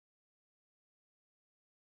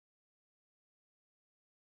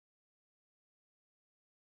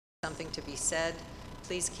Something to be said,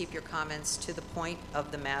 please keep your comments to the point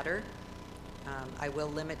of the matter. I will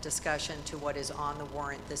limit discussion to what is on the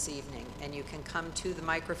warrant this evening, and you can come to the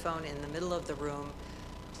microphone in the middle of the room.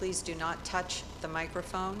 Please do not touch the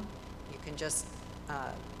microphone. You can just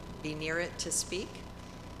be near it to speak.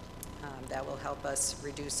 That will help us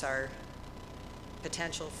reduce our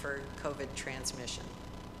potential for COVID transmission.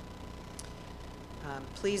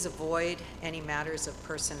 Please avoid any matters of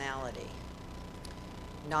personality.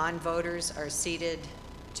 Non-voters are seated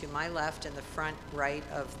to my left in the front right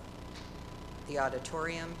of the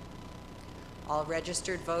auditorium. All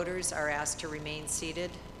registered voters are asked to remain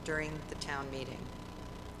seated during the town meeting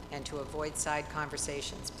and to avoid side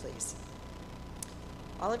conversations, please.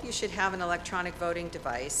 All of you should have an electronic voting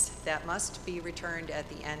device that must be returned at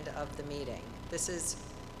the end of the meeting. This is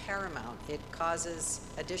paramount. It causes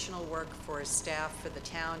additional work for staff for the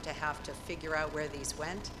town to have to figure out where these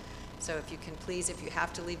went. So if you can please, if you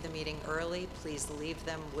have to leave the meeting early, please leave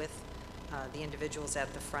them with the individuals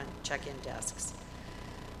at the front check-in desks.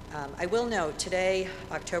 I will note today,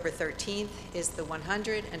 October 13th, is the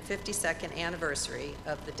 152nd anniversary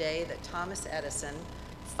of the day that Thomas Edison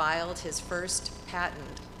filed his first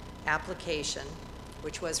patent application,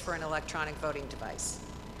 which was for an electronic voting device.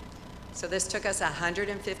 So this took us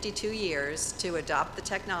 152 years to adopt the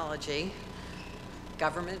technology.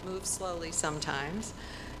 Government moves slowly sometimes.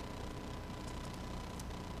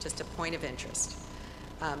 Just a point of interest.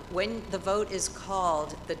 When the vote is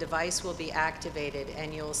called, the device will be activated,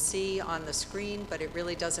 and you'll see on the screen, but it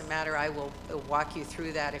really doesn't matter. I will walk you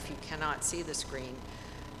through that if you cannot see the screen.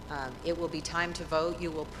 It will be time to vote. You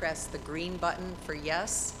will press the green button for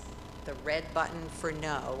yes, the red button for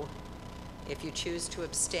no. If you choose to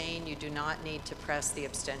abstain, you do not need to press the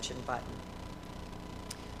abstention button.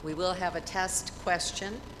 We will have a test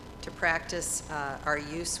question to practice our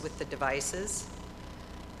use with the devices.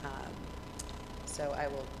 So I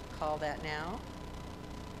will call that now.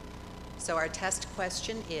 So our test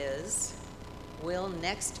question is, will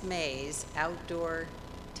next May's outdoor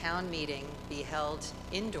town meeting be held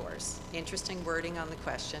indoors? Interesting wording on the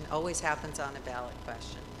question, always happens on a ballot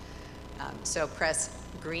question. So press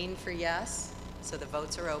green for yes, so the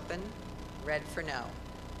votes are open, red for no.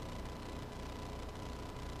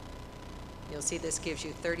 You'll see this gives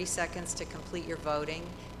you 30 seconds to complete your voting.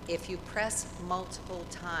 If you press multiple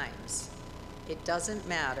times, it doesn't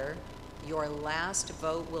matter, your last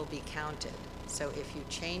vote will be counted. So if you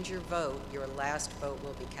change your vote, your last vote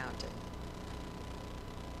will be counted.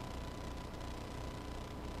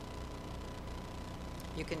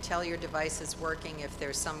 You can tell your device is working if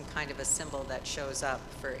there's some kind of a symbol that shows up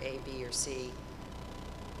for A, B, or C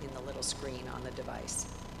in the little screen on the device.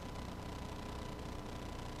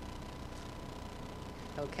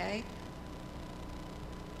 Okay?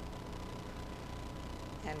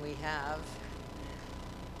 And we have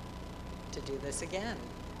to do this again.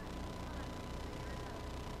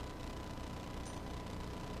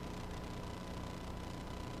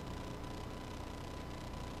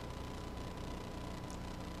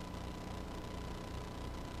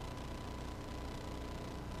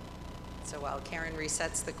 So while Karen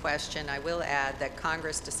resets the question, I will add that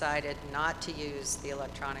Congress decided not to use the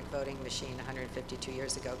electronic voting machine 152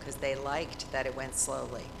 years ago because they liked that it went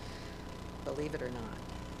slowly, believe it or not.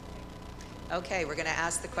 Okay, we're going to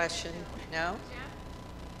ask the question. No?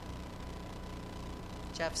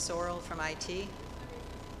 Jeff Sorrell from IT.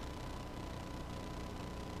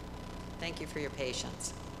 Thank you for your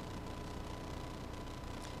patience.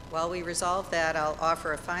 While we resolve that, I'll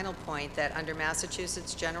offer a final point that under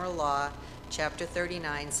Massachusetts General Law, Chapter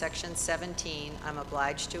 39, Section 17, I'm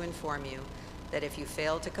obliged to inform you that if you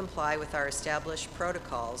fail to comply with our established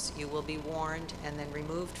protocols, you will be warned and then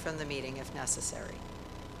removed from the meeting if necessary.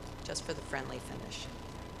 Just for the friendly finish.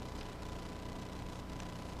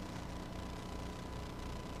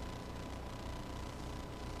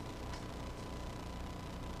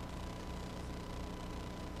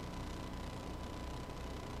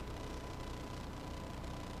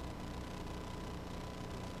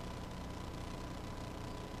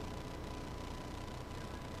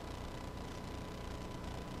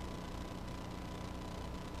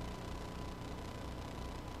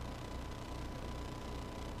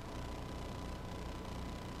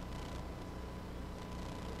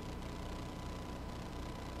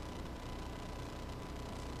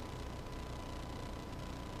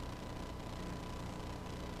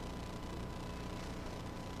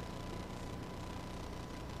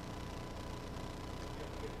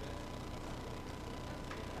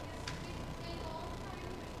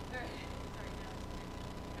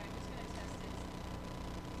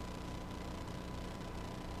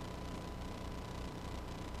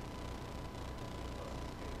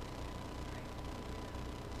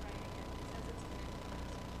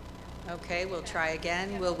 Okay, we'll try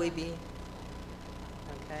again. Will we be?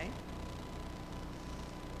 Okay.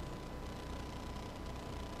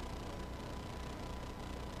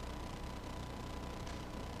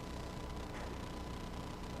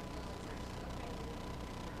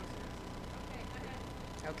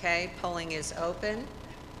 Okay, polling is open.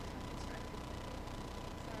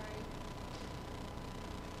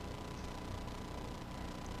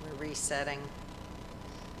 We're resetting.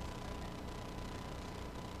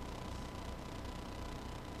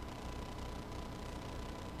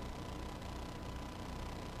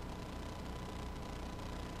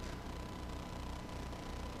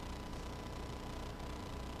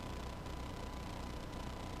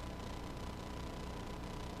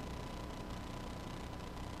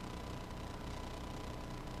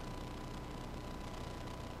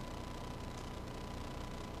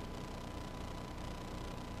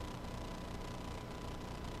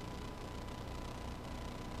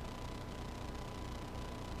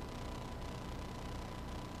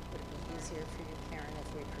 Would it be easier for you, Karen,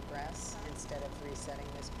 if we progress instead of resetting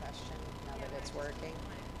this question now that it's working?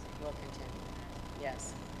 We'll continue.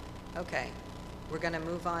 Yes. Okay. We're going to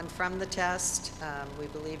move on from the test. We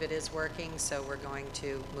believe it is working, so we're going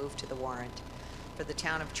to move to the warrant. For the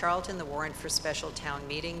Town of Charlton, the warrant for special town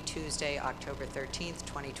meeting Tuesday, October 13th,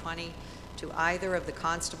 2020, to either of the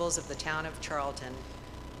constables of the Town of Charlton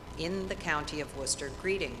in the County of Worcester.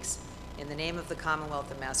 Greetings. In the name of the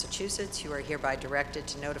Commonwealth of Massachusetts, you are hereby directed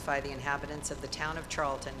to notify the inhabitants of the Town of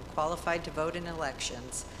Charlton qualified to vote in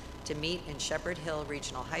elections to meet in Shepherd Hill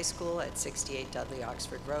Regional High School at 68 Dudley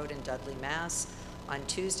Oxford Road in Dudley, Mass. on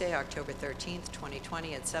Tuesday, October 13th,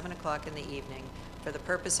 2020 at 7 o'clock in the evening for the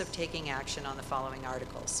purpose of taking action on the following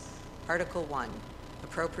articles. Article 1,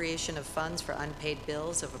 appropriation of funds for unpaid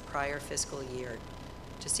bills of a prior fiscal year.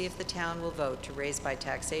 To see if the town will vote to raise by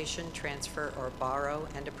taxation, transfer, or borrow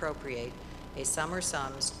and appropriate a sum or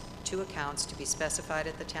sums to accounts to be specified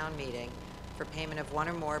at the town meeting for payment of one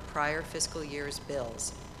or more prior fiscal year's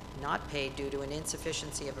bills, not paid due to an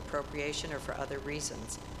insufficiency of appropriation or for other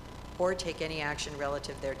reasons, or take any action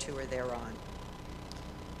relative thereto or thereon.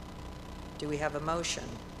 Do we have a motion?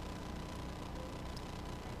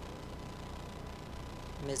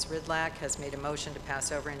 Ms. Ridlack has made a motion to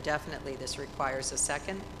pass over indefinitely. This requires a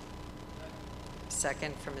second.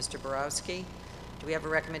 Second from Mr. Borowski. Do we have a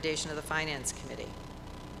recommendation of the Finance Committee?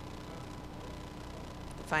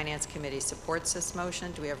 The Finance Committee supports this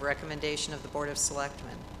motion. Do we have a recommendation of the Board of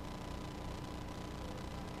Selectmen?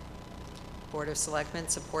 Board of Selectmen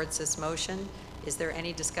supports this motion. Is there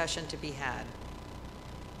any discussion to be had?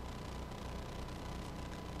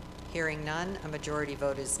 Hearing none, a majority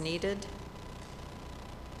vote is needed.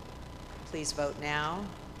 Please vote now.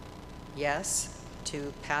 Yes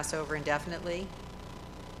to pass over indefinitely.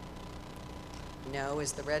 No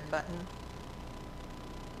is the red button.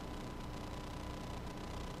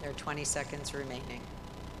 There are 20 seconds remaining.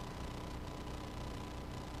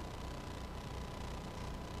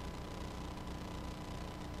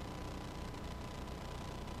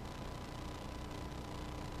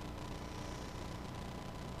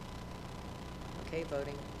 Okay,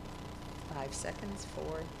 voting. 5 seconds. 4,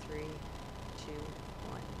 3, 2,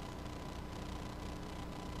 1.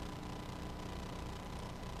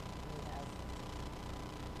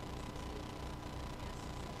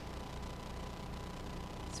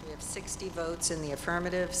 So we have 60 votes in the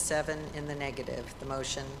affirmative, 7 in the negative. The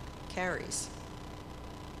motion carries.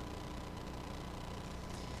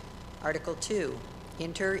 Article 2,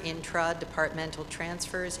 intra-departmental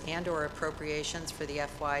transfers and/or appropriations for the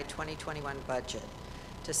FY 2021 budget.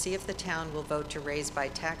 To see if the town will vote to raise by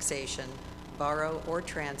taxation, borrow or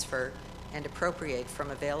transfer, and appropriate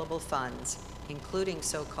from available funds, including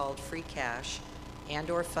so-called free cash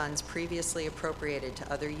and/or funds previously appropriated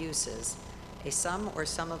to other uses, a sum or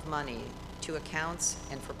sum of money to accounts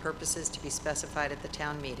and for purposes to be specified at the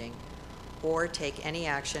town meeting, or take any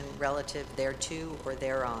action relative thereto or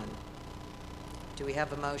thereon. Do we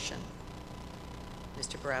have a motion?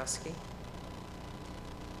 Mr. Borowski?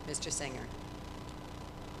 Mr. Singer?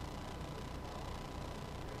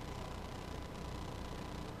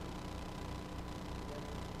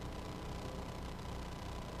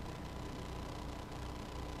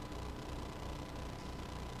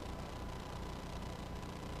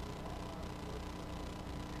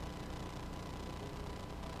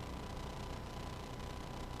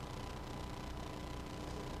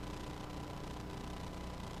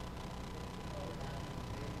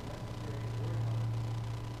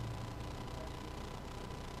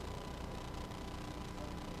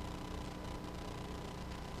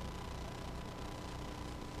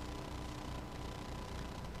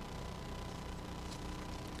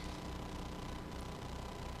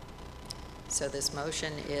 So this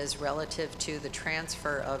motion is relative to the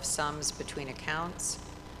transfer of sums between accounts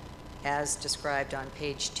as described on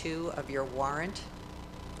page 2 of your warrant.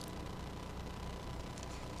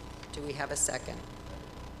 Do we have a second?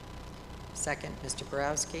 Second, Mr.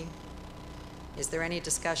 Borowski. Is there any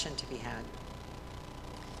discussion to be had?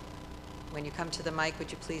 When you come to the mic,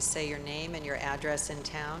 would you please say your name and your address in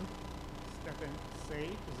town? Stephen Sage,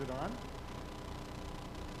 is it on?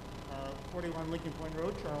 41 Lincoln Point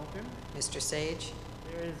Road, Charlton. Mr. Sage?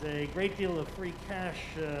 There is a great deal of free cash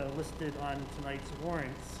listed on tonight's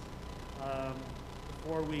warrants.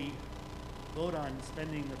 Before we vote on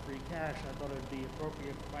spending the free cash, I thought it would be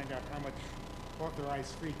appropriate to find out how much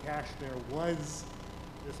authorized free cash there was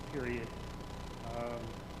this period,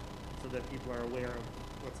 so that people are aware of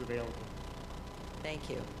what's available. Thank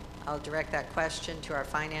you. I'll direct that question to our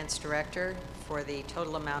finance director for the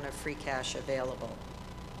total amount of free cash available.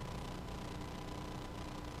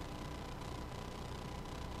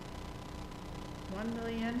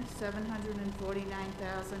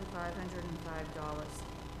 $1,749,505.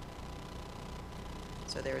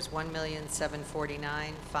 So there is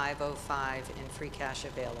 $1,749,505 in free cash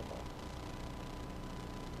available.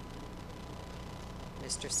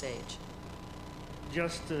 Mr. Sage.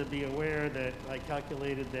 Just to be aware that I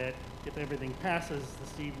calculated that if everything passes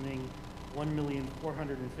this evening,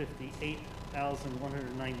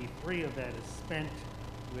 $1,458,193 of that is spent,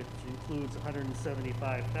 which includes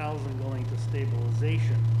 $175,000 going to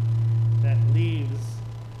stabilization. That leaves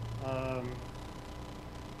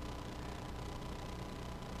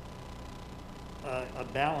a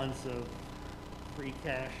balance of free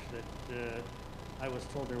cash that I was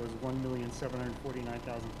told there was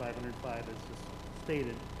 $1,749,505, as just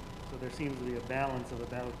stated. So there seems to be a balance of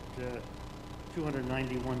about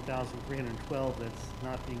 $291,312 that's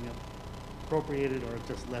not being appropriated or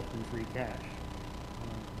just left in free cash.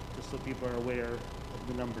 Just so people are aware of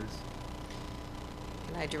the numbers.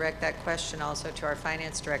 Can I direct that question also to our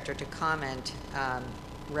finance director to comment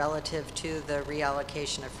relative to the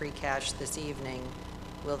reallocation of free cash this evening?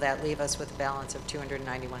 Will that leave us with a balance of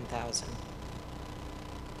 $291,000?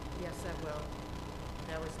 Yes, that will.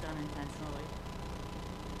 That was done intentionally.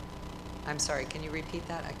 I'm sorry, can you repeat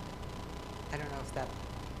that? I don't know if that...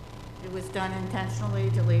 It was done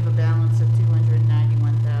intentionally to leave a balance of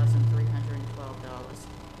 $291,312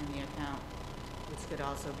 in the account, which could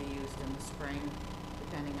also be used in the spring,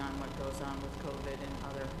 depending on what goes on with COVID and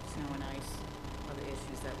other snow and ice, other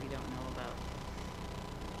issues that we don't know about.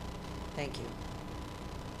 Thank you.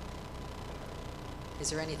 Is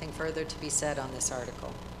there anything further to be said on this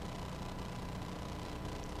article?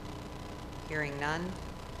 Hearing none,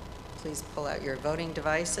 please pull out your voting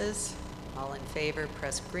devices. All in favor,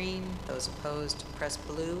 press green. Those opposed, press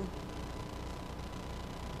blue.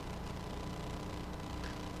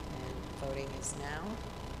 And voting is now.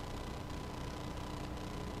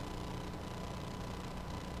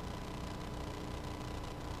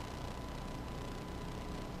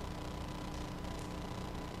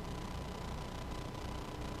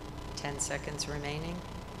 Ten seconds remaining.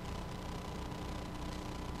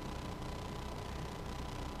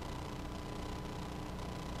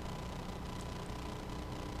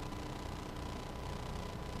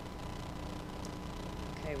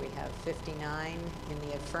 Okay, we have 59 in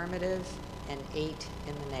the affirmative and 8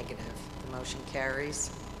 in the negative. The motion carries.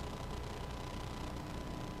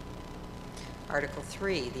 Article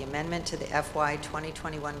 3, the amendment to the FY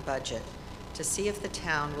 2021 budget, to see if the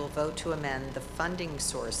town will vote to amend the funding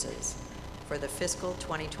sources for the fiscal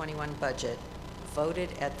 2021 budget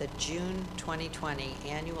voted at the June 2020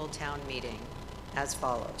 annual town meeting as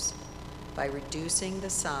follows. By reducing the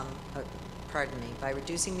by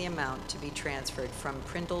reducing the amount to be transferred from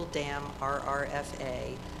Prindle Dam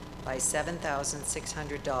RRFA by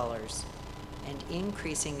 $7,600 and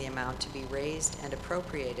increasing the amount to be raised and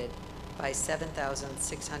appropriated by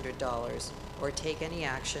 $7,600 or take any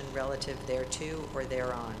action relative thereto or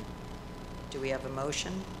thereon. Do we have a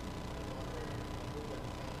motion?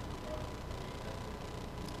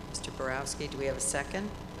 Mr. Borowski, do we have a second?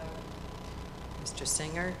 Mr.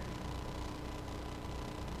 Singer?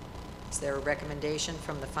 Is there a recommendation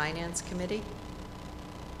from the Finance Committee?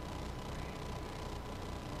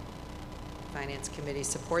 Finance Committee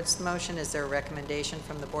supports the motion. Is there a recommendation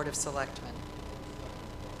from the Board of Selectmen?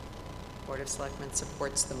 Board of Selectmen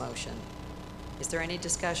supports the motion. Is there any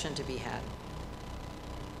discussion to be had?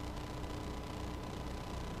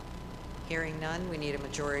 Hearing none, we need a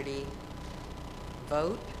majority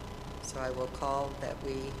vote. So I will call that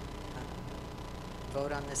we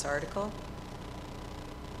vote on this article.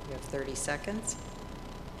 You have 30 seconds.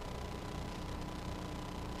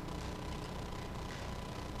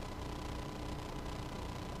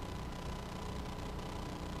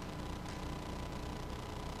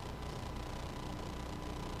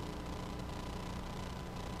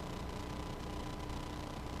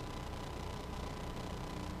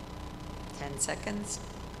 10 seconds.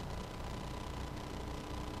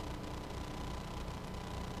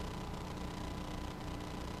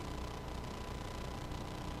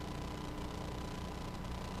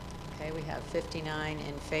 Okay, we have 59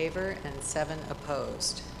 in favor and 7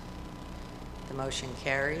 opposed. The motion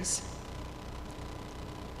carries.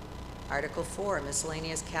 Article 4,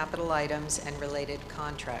 miscellaneous capital items and related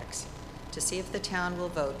contracts. To see if the town will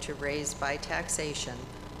vote to raise by taxation,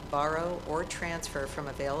 borrow, or transfer from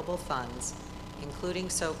available funds, including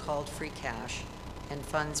so-called free cash, and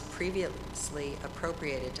funds previously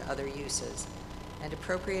appropriated to other uses, and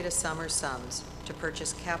appropriate a sum or sums to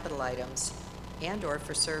purchase capital items and/or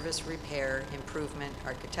for service, repair, improvement,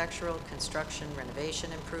 architectural, construction,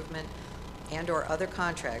 renovation, improvement, and/or other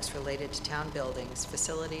contracts related to town buildings,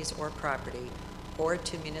 facilities, or property, or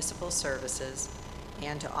to municipal services,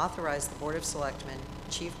 and to authorize the Board of Selectmen,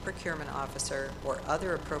 Chief Procurement Officer, or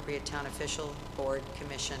other appropriate town official, board,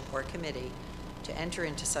 commission, or committee to enter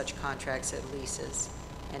into such contracts and leases,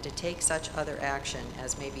 and to take such other action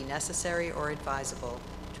as may be necessary or advisable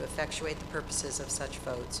to effectuate the purposes of such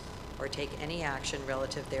votes, or take any action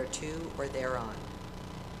relative thereto or thereon.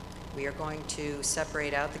 We are going to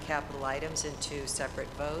separate out the capital items into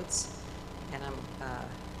separate votes, and I'm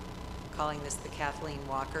calling this the Kathleen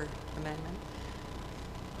Walker Amendment.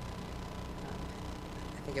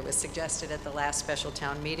 I think it was suggested at the last special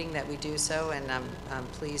town meeting that we do so, and I'm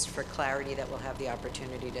pleased for clarity that we'll have the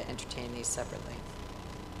opportunity to entertain these separately.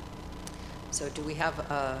 So do we have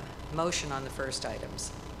a motion on the first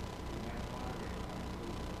items?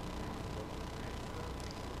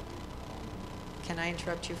 Can I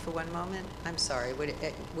interrupt you for one moment? I'm sorry.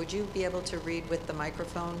 Would you be able to read with the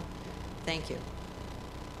microphone? Thank you.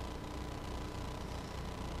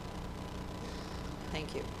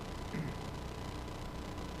 Thank you.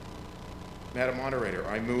 Madam Moderator,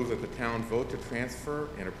 I move that the town vote to transfer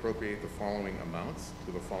and appropriate the following amounts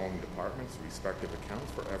to the following departments' respective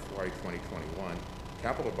accounts for FY 2021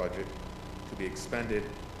 capital budget to be expended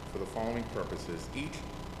for the following purposes, each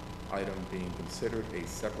item being considered a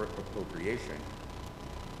separate appropriation,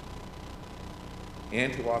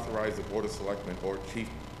 and to authorize the Board of Selectmen or Chief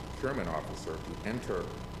Procurement Officer to enter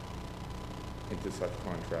into such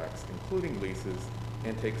contracts, including leases,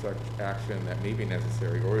 and take such action that may be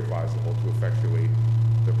necessary or advisable to effectuate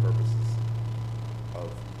the purposes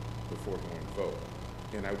of the foregoing vote.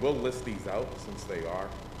 And I will list these out since these are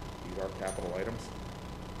capital items,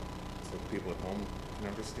 so people at home can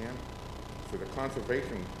understand. For the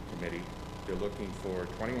Conservation Committee, they're looking for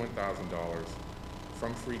 $21,000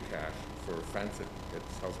 from free cash for a fence at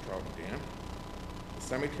South Charlton Dam. The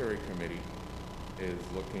Cemetery Committee is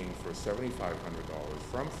looking for $7,500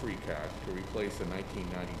 from free cash to replace a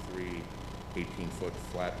 1993 18-foot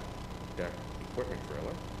flat deck equipment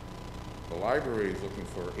trailer. The library is looking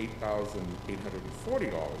for $8,840 in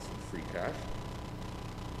free cash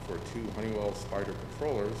for 2 Honeywell Spider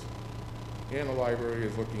controllers, and the library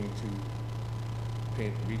is looking to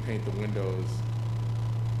repaint the windows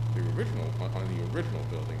on the original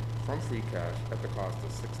building from free cash at the cost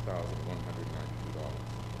of $6,192.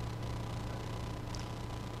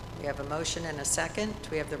 We have a motion and a second. Do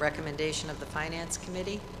we have the recommendation of the Finance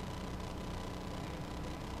Committee?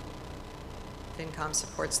 FinCom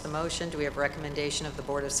supports the motion. Do we have recommendation of the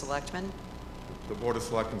Board of Selectmen? The Board of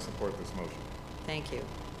Selectmen support this motion. Thank you.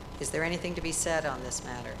 Is there anything to be said on this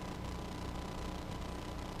matter?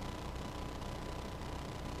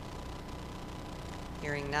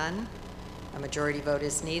 Hearing none, a majority vote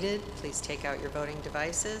is needed. Please take out your voting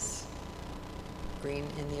devices. Green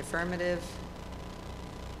in the affirmative.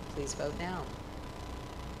 Please vote now.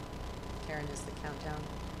 Karen, is the countdown?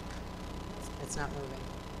 It's not moving.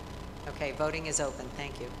 Okay, voting is open.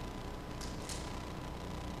 Thank you.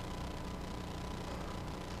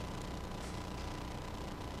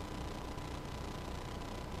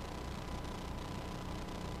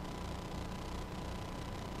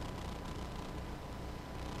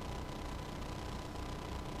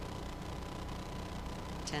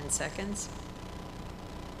 Ten seconds.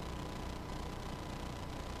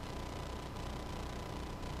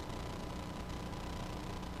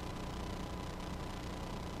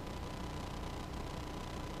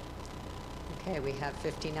 Okay, we have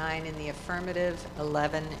 59 in the affirmative,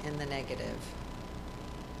 11 in the negative.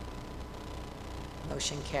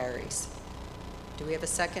 Motion carries. Do we have a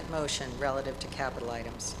second motion relative to capital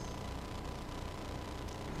items?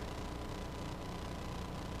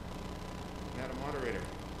 Madam Moderator,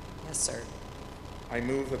 Yes, sir. I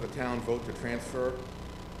move that the town vote to transfer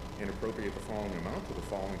and appropriate the following amount to the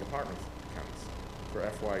following departments' accounts for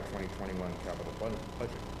FY 2021 capital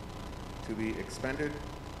budget to be expended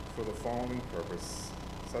for the following purposes,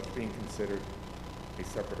 such being considered a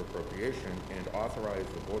separate appropriation, and authorize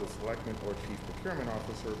the Board of Selectmen or Chief Procurement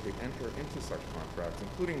Officer to enter into such contracts,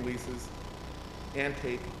 including leases, and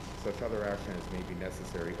take such other action as may be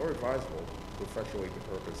necessary or advisable to effectuate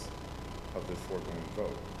the purpose of this foregoing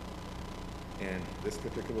vote. And this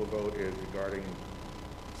particular vote is regarding,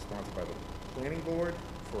 sponsored by the Planning Board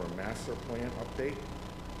for a master plan update.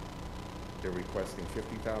 They're requesting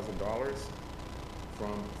 $50,000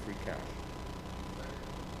 from free cash.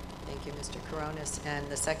 Thank you, Mr. Coronis. And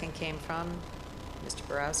the second came from Mr.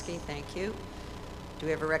 Borowski. Thank you. Do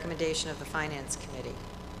we have a recommendation of the Finance Committee?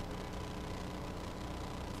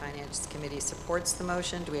 Finance Committee supports the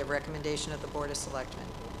motion. Do we have a recommendation of the Board of Selectmen?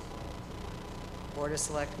 Board of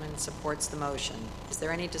Selectmen supports the motion. Is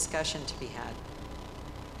there any discussion to be had?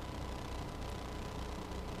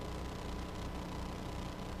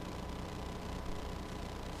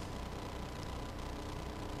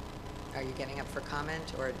 Are you getting up for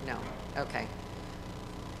comment or no? Okay.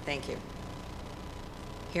 Thank you.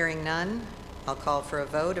 Hearing none, I'll call for a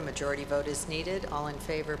vote. A majority vote is needed. All in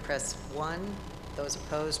favor, press 1. Those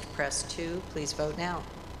opposed, press 2. Please vote now.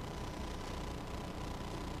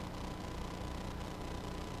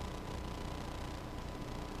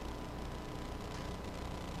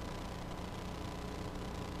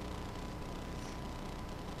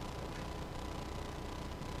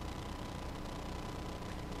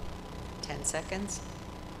 Seconds.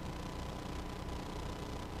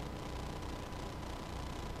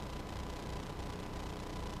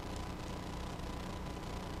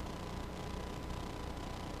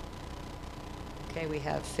 Okay, we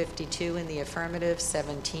have 52 in the affirmative,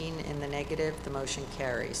 17 in the negative. The motion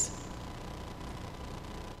carries.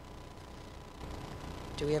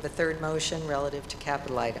 Do we have a third motion relative to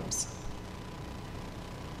capital items?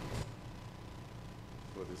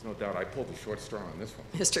 There's no doubt I pulled the short straw on this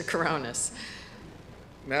one. Mr. Coronis.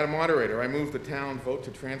 Madam Moderator, I move the town vote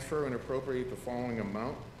to transfer and appropriate the following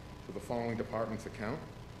amount to the following department's account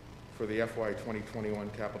for the FY 2021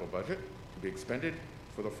 capital budget to be expended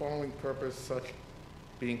for the following purpose, such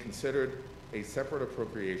being considered a separate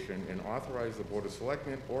appropriation, and authorize the Board of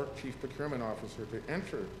Selectmen or Chief Procurement Officer to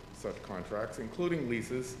enter such contracts, including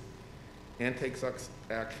leases, and take such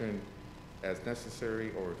action as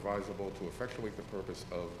necessary or advisable to effectuate the purpose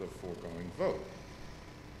of the foregoing vote.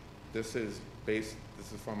 This is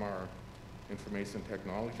from our Information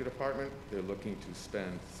Technology Department. They're looking to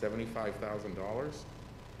spend $75,000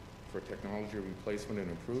 for technology replacement and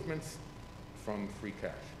improvements from free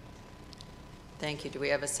cash. Thank you. Do we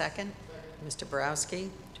have a second? Mr. Borowski.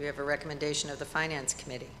 Do we have a recommendation of the Finance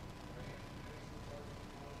Committee?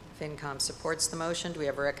 FinCom supports the motion. Do we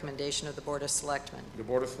have a recommendation of the Board of Selectmen? The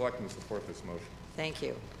Board of Selectmen support this motion. Thank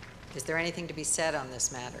you. Is there anything to be said on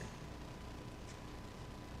this matter?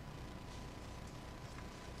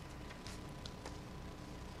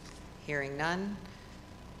 Hearing none,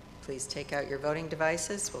 please take out your voting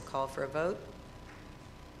devices. We'll call for a vote.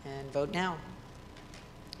 And vote now.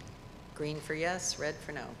 Green for yes, red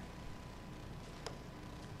for no.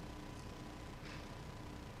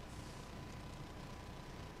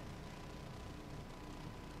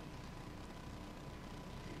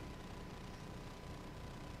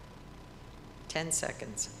 Ten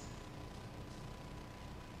seconds.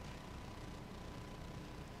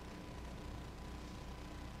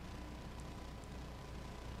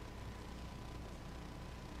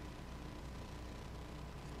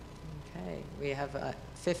 Okay, we have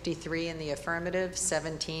 53 in the affirmative,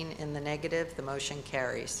 17 in the negative. The motion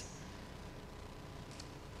carries.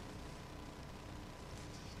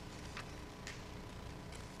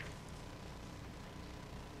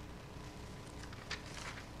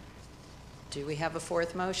 Do we have a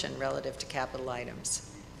fourth motion relative to capital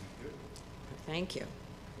items? Thank you.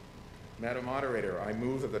 Madam Moderator, I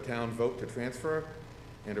move that the town vote to transfer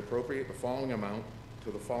and appropriate the following amount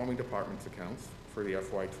to the following department's accounts for the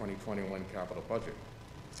FY 2021 capital budget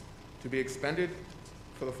to be expended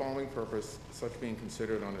for the following purpose, such being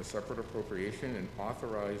considered on a separate appropriation, and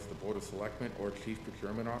authorize the Board of Selectmen or Chief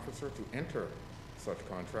Procurement Officer to enter such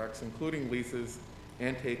contracts, including leases,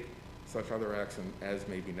 and take such other action as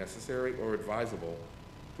may be necessary or advisable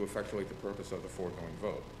to effectuate the purpose of the foregoing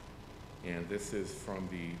vote. And this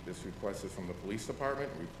request is from the Police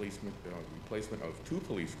Department, replacement of 2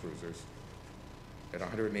 police cruisers at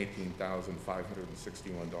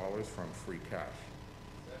 $118,561 from free cash.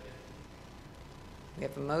 We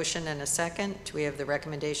have a motion and a second. Do we have the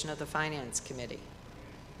recommendation of the Finance Committee?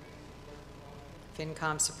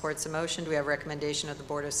 FinCom supports the motion. Do we have a recommendation of the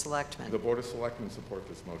Board of Selectmen? The Board of Selectmen support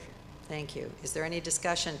this motion. Thank you. Is there any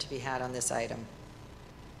discussion to be had on this item?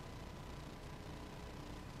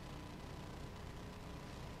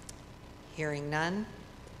 Hearing none.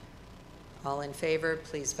 All in favor,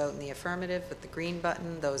 please vote in the affirmative with the green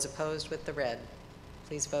button. Those opposed with the red.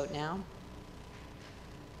 Please vote now.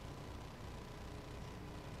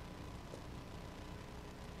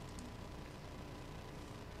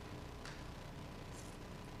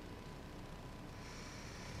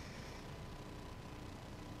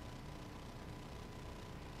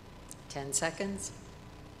 Ten seconds.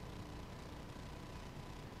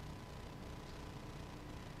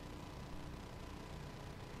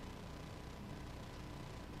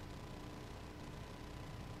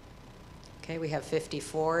 Okay, we have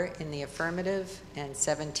 54 in the affirmative and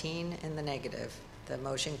 17 in the negative. The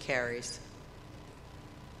motion carries.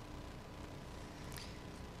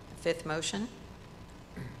 Fifth motion.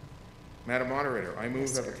 Madam Moderator, I move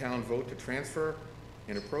Yes, that the sir. town vote to transfer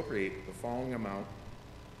and appropriate the following amount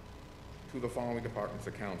to the following department's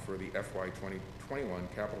account for the FY 2021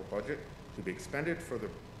 capital budget to be expended for the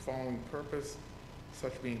following purpose,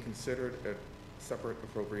 such being considered a separate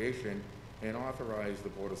appropriation, and authorize the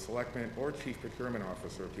Board of Selectmen or Chief Procurement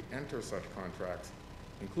Officer to enter such contracts,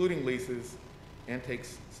 including leases, and take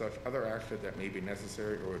such other action that may be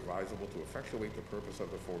necessary or advisable to effectuate the purpose of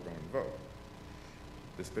the foregoing vote.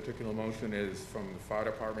 This particular motion is from the Fire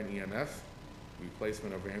Department EMS,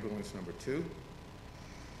 replacement of ambulance number 2,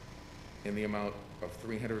 in the amount of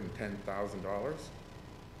 $310,000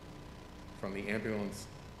 from the ambulance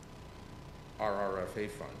RRFA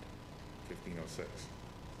fund, 1506.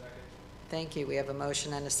 Thank you. We have a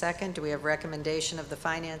motion and a second. Do we have recommendation of the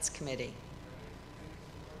Finance Committee?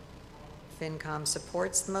 FinCom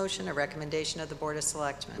supports the motion. A recommendation of the Board of The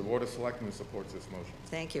Selectmen. Board of Selectmen supports this motion.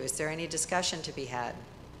 Thank you. Is there any discussion to be had? A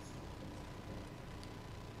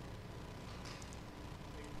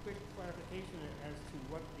quick clarification as to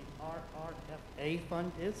what the RRFA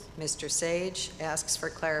fund is? Mr. Sage asks for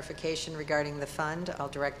clarification regarding the fund. I'll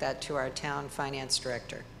direct that to our Town Finance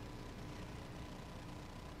Director.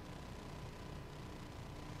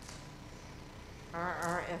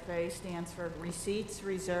 RRFA stands for Receipts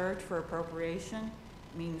Reserved for Appropriation,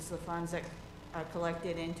 means the funds that are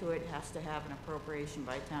collected into it has to have an appropriation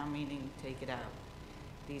by town meeting to take it out.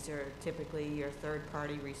 These are typically your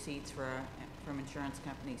third-party receipts from insurance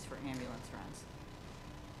companies for ambulance runs.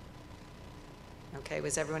 Okay,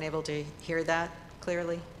 was everyone able to hear that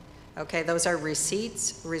clearly? Okay, those are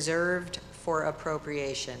receipts reserved for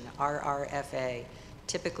appropriation, RRFA,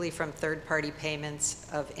 typically from third-party payments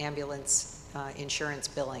of ambulance insurance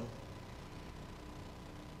billing.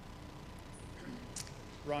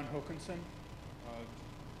 Ron Hokinson,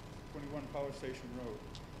 21 Power Station Road.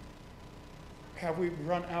 Have we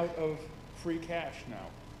run out of free cash now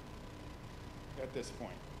at this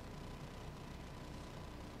point?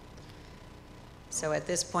 So at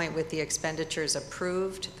this point, with the expenditures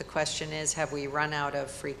approved, the question is, have we run out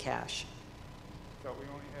of free cash? Thought we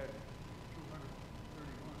only had 231.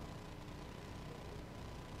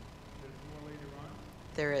 There's more later on?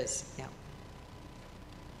 There is, yeah.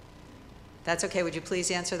 That's okay. Would you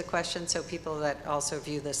please answer the question so people that also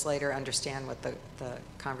view this later understand what the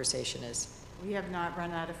conversation is? We have not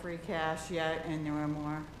run out of free cash yet, and there are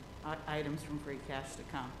more items from free cash to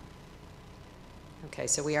come. Okay,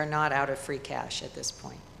 so we are not out of free cash at this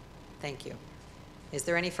point. Thank you. Is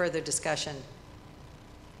there any further discussion?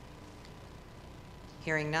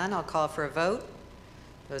 Hearing none, I'll call for a vote.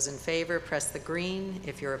 Those in favor, press the green.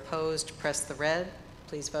 If you're opposed, press the red.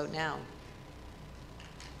 Please vote now.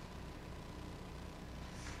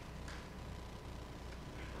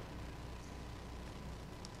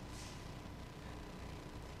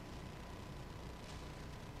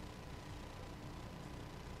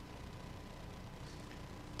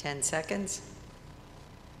 Ten seconds.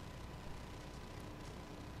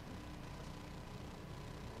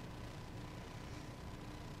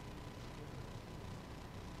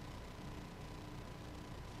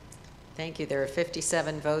 Thank you. There are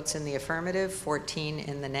 57 votes in the affirmative, 14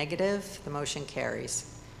 in the negative. The motion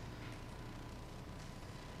carries.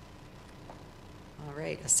 All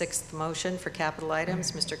right, a sixth motion for capital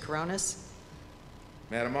items. Mr. Coronas.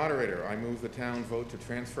 Madam Moderator, I move the town vote to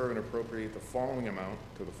transfer and appropriate the following amount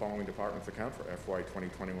to the following department's account for FY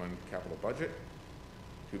 2021 capital budget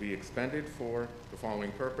to be expended for the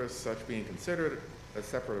following purpose, such being considered a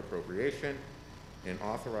separate appropriation, and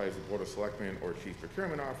authorize the Board of Selectmen or Chief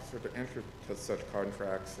Procurement Officer to enter into such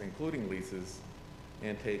contracts, including leases,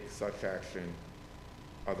 and take such action,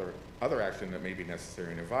 other action that may be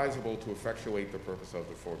necessary and advisable to effectuate the purpose of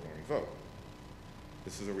the foregoing vote.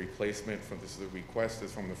 This is a replacement this is a request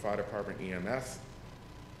is from the Fire Department EMS.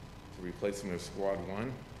 It's a replacement of Squad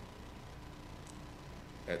 1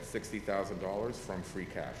 at $60,000 from free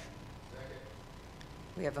cash.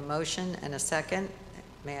 We have a motion and a second.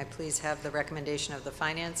 May I please have the recommendation of the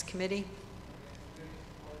Finance Committee?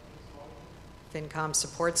 FinCom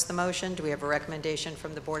supports the motion. Do we have a recommendation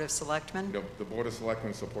from the Board of Selectmen? The Board of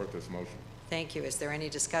Selectmen support this motion. Thank you. Is there any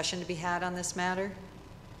discussion to be had on this matter?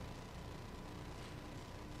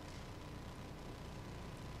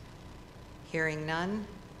 Hearing none,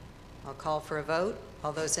 I'll call for a vote.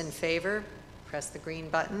 All those in favor, press the green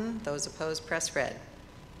button. Those opposed, press red.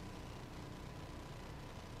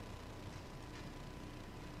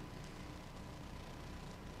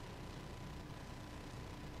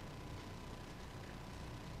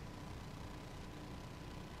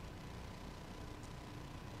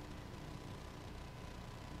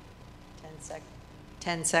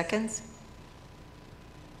 Ten 10 seconds.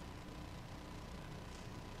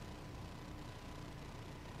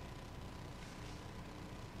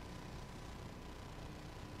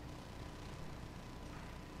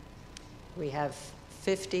 We have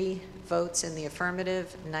 50 votes in the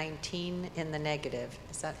affirmative, 19 in the negative.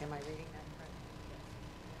 Am I reading that correct?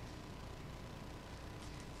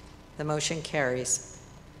 The motion carries.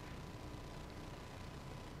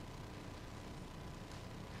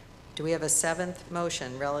 Do we have a seventh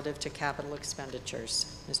motion relative to capital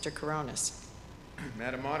expenditures? Mr. Coronis.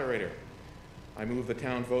 Madam Moderator, I move the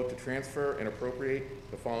town vote to transfer and appropriate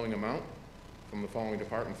the following amount from the following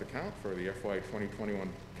department's account for the FY 2021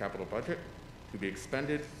 capital budget to be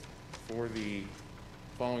expended for the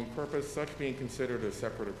following purpose, such being considered a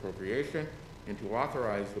separate appropriation, and to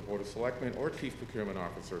authorize the Board of Selectmen or Chief Procurement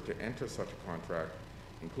Officer to enter such a contract,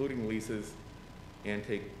 including leases, and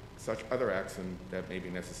take such other action that may be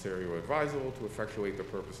necessary or advisable to effectuate the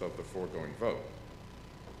purpose of the foregoing vote.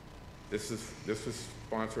 This was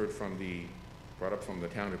brought up from the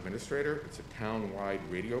town administrator. It's a town-wide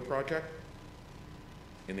radio project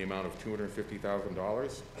in the amount of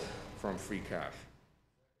 $250,000 from free cash.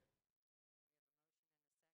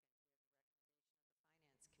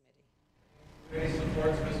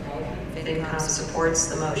 FinCom supports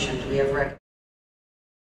the motion. Do we have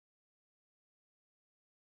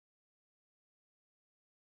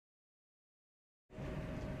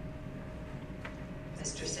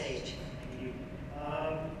Mr. Sage? Thank you.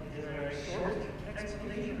 Is there a short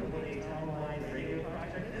explanation of what a townwide radio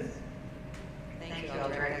project is? Thank you. I'll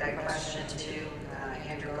direct that question to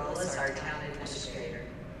Andrew Golis, our town administrator.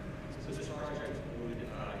 So this project would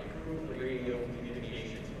improve the radio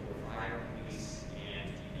communications for fire, police, and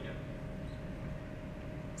DPW.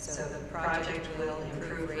 So the project will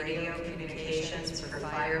improve radio communications for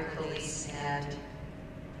fire, police, and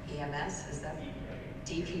EMS, is that?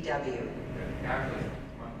 DPW. Actually,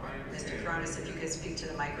 Mr. Coronis, if you could speak to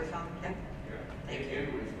the microphone. Yeah. Thank you.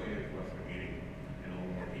 Andrew explained it to us in the meeting in a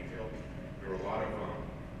little more detail. There are a lot of,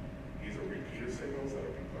 these are repeater signals that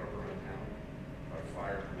are being put up around town.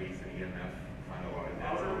 Fire, police, and EMF find a lot of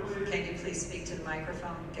dead zones. Can you please speak to the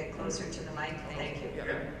microphone? Get closer to the mic. Thank you.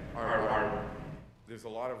 Yeah. There's a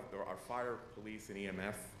lot of, our fire, police, and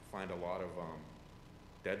EMF find a lot of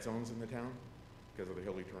dead zones in the town because of the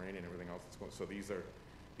hilly terrain and everything else that's going. So these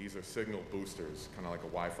are signal boosters, kind of like a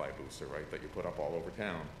Wi-Fi booster, right, that you put up all over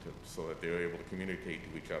town so that they're able to communicate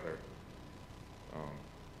to each other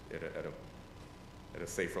at a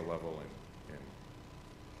safer level and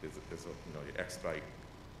you expedite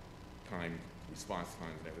time, response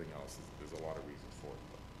times, and everything else. There's a lot of reasons for it.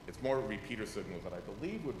 But it's more repeater signals that I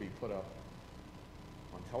believe would be put up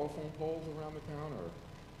on telephone poles around the town, or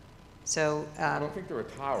So, I don't think there are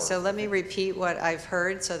towers. so let me repeat what I've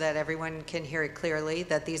heard so that everyone can hear it clearly,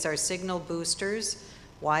 that these are signal boosters,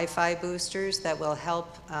 Wi-Fi boosters that will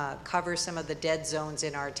help cover some of the dead zones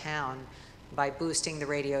in our town by boosting the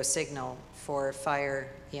radio signal for fire,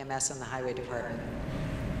 EMS, and the highway department.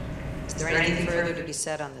 Is there anything further to be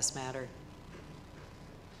said on this matter?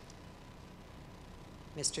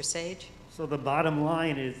 Mr. Sage? So the bottom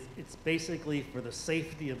line is, it's basically for the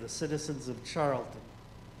safety of the citizens of Charlton.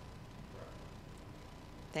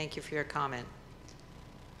 Thank you for your comment.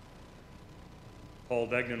 Paul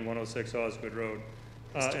Degnan, 106 Osgood Road.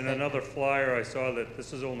 Mr. In Degnan. another flyer, I saw that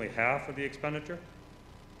this is only half of the expenditure.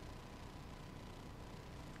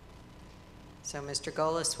 So Mr.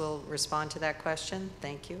 Golis will respond to that question.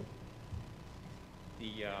 Thank you.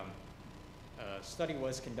 The study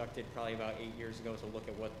was conducted probably about 8 years ago to look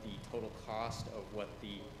at what the total cost of what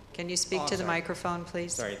the Can you speak Oh, to the sorry. microphone,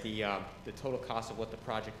 please? sorry the total cost of what the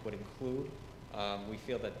project would include. We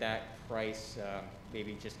feel that price,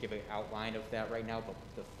 maybe just give an outline of that right now, but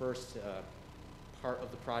the first part of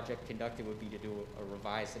the project conducted would be to do a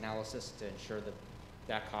revised analysis to ensure that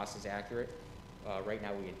that cost is accurate. Right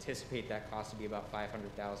now, we anticipate that cost to be about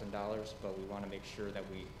 $500,000, but we want to make sure that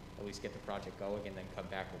we at least get the project going, and then come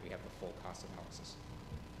back when we have the full cost analysis.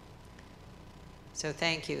 So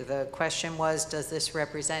thank you. The question was, does this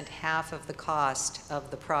represent half of the cost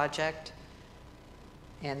of the project?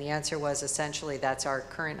 And the answer was essentially that's our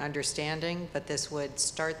current understanding, but this would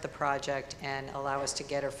start the project and allow us to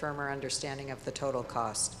get a firmer understanding of the total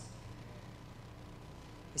cost.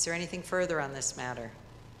 Is there anything further on this matter?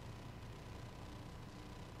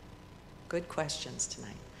 Good questions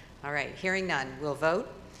tonight. All right, hearing none, we'll vote.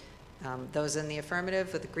 Those in the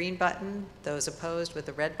affirmative with the green button, those opposed with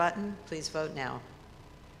the red button, please vote now.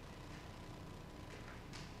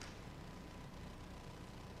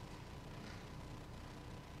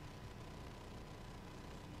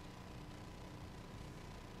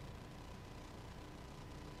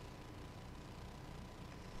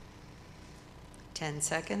 Ten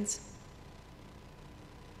seconds.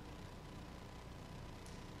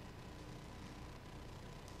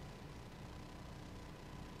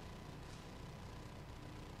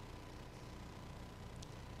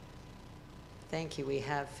 Thank you. We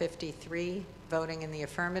have 53 voting in the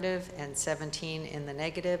affirmative and 17 in the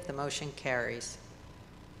negative. The motion carries.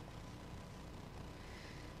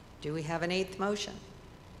 Do we have an eighth motion?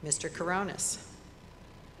 Mr. Coronis.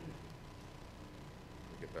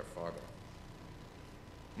 Get that fog off.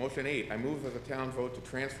 Motion 8, I move that the town vote to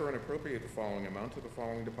transfer and appropriate the following amount to the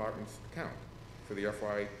following department's account for the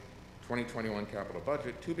FY 2021 capital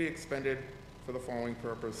budget to be expended for the following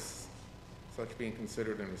purpose, such being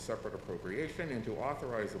considered in a separate appropriation, and to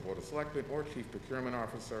authorize the Board of Selectmen or Chief Procurement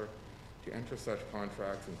Officer to enter such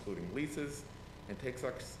contracts, including leases, and take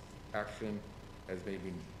such action as may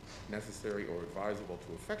be necessary or advisable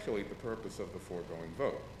to effectuate the purpose of the foregoing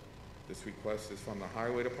vote. This request is from the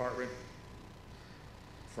Highway Department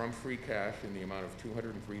from free cash in the amount of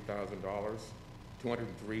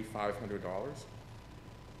 $203,500.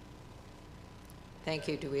 Thank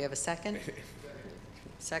you. Do we have a second?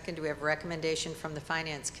 Second, do we have a recommendation from the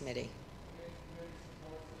Finance Committee?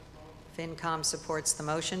 FinCom supports the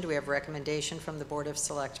motion. Do we have a recommendation from the Board of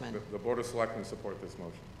Selectmen? The Board of Selectmen support this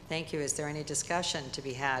motion. Thank you. Is there any discussion to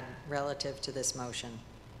be had relative to this motion?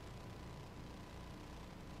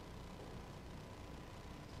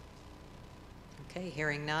 Okay,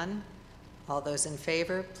 hearing none. All those in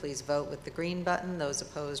favor, please vote with the green button. Those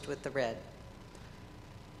opposed with the red.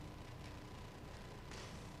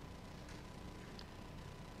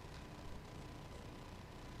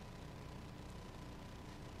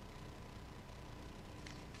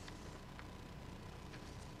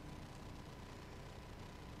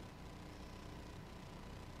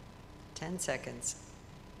 Ten seconds.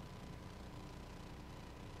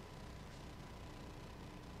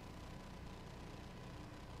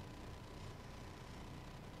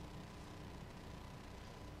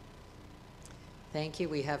 Thank you.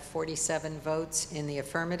 We have 47 votes in the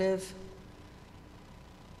affirmative,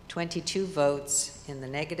 22 votes in the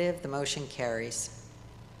negative. The motion carries.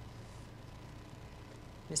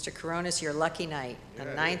 Mr. Coronis, your lucky night, the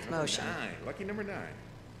ninth motion. Lucky number 9.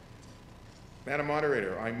 Madam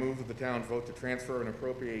Moderator, I move that the town vote to transfer and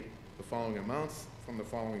appropriate the following amounts from the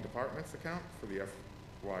following departments account for the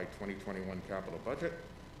FY 2021 capital budget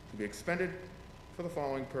to be expended for the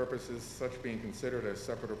following purposes, such being considered as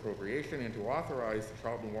separate appropriation, and to authorize the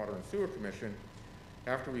Charlton Water and Sewer Commission,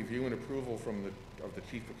 after review and approval of the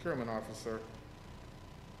Chief Procurement Officer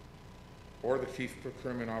or the Chief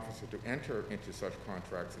Procurement Officer, to enter into such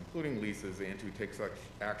contracts, including leases, and to take such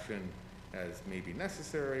action as may be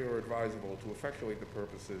necessary or advisable to effectuate the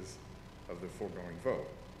purposes of the foregoing vote.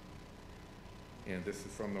 And this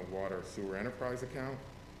is from the Water Sewer Enterprise account,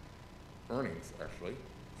 earnings actually,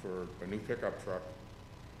 for a new pickup truck,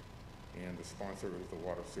 and the sponsor is the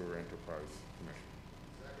Water Sewer Enterprise Commission.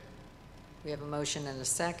 We have a motion and a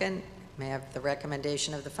second. May I have the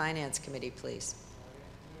recommendation of the Finance Committee, please?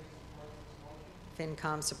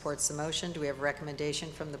 FinCom supports the motion. Do we have a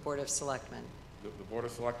recommendation from the Board of Selectmen? The Board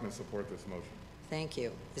of Selectmen support this motion. Thank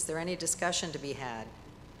you. Is there any discussion to be had?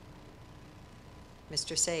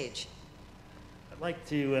 Mr. Sage. I'd like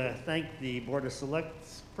to thank the Board of Select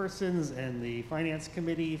persons and the Finance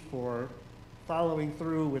Committee for following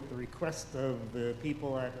through with the request of the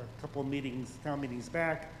people at a couple meetings, town meetings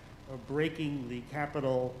back, of breaking the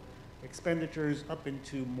capital expenditures up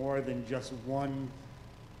into more than just one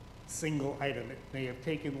single item. It may have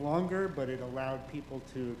taken longer, but it allowed people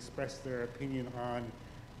to express their opinion on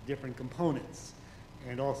different components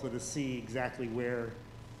and also to see exactly where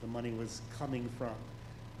the money was coming from.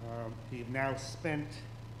 We've now spent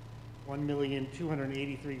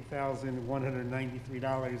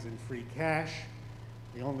 $1,283,193 in free cash.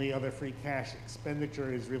 The only other free cash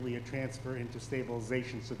expenditure is really a transfer into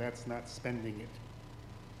stabilization, so that's not spending it.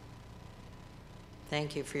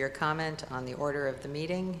 Thank you for your comment on the order of the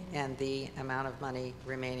meeting and the amount of money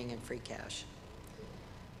remaining in free cash.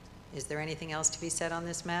 Is there anything else to be said on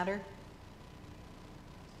this matter?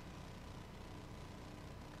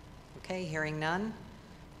 Okay, hearing none.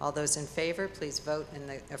 All those in favor, please vote in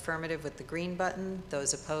the affirmative with the green button.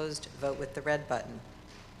 Those opposed, vote with the red button.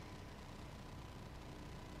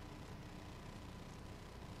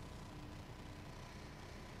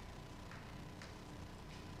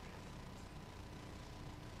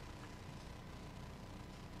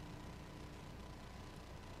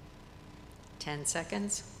 Ten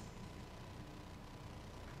seconds.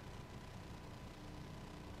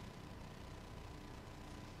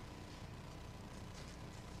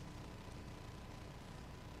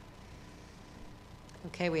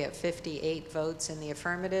 Okay, we have 58 votes in the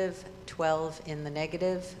affirmative, 12 in the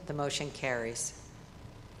negative. The motion carries.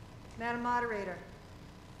 Madam Moderator,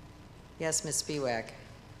 Yes, Ms. Spiewak.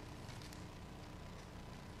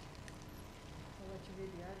 I'll let you read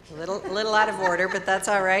the article. A little out of order, but that's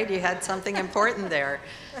all right. You had something important there.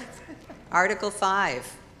 Article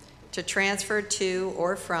 5, to transfer to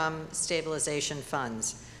or from stabilization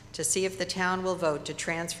funds, to see if the town will vote to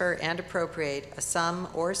transfer and appropriate a sum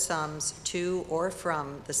or sums to or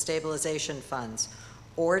from the stabilization funds,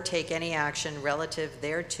 or take any action relative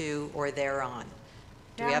thereto or thereon.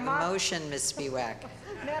 Do we have a Madam Mo- motion, Ms. Spiewak?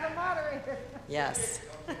 Madam Moderator. Yes.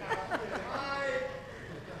 All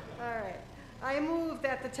right. I move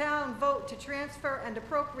that the town vote to transfer and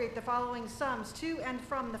appropriate the following sums to and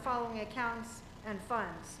from the following accounts and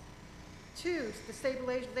funds. To the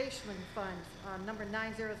stabilization fund, number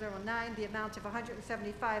 9009, the amount of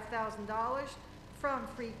 $175,000 from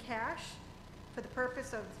free cash for the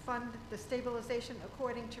purpose of fund the stabilization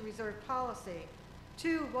according to reserve policy.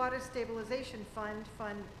 To water stabilization fund,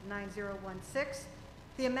 fund 9016,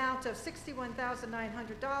 the amount of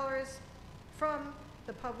 $61,900 from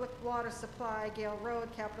the public water supply Gale Road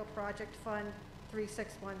Capital Project Fund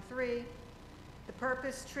 3613. The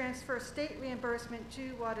purpose, transfer state reimbursement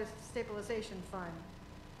to Water Stabilization Fund.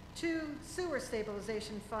 To Sewer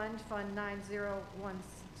Stabilization Fund, Fund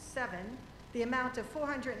 9017, the amount of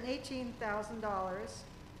 $418,000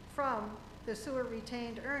 from the Sewer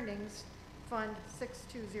Retained Earnings, Fund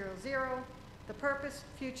 6200. The purpose,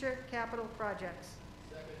 future capital projects.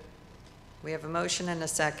 We have a motion and a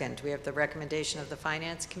second. We have the recommendation of the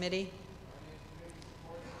Finance Committee.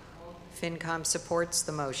 FinCom supports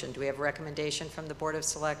the motion. Do we have a recommendation from the Board of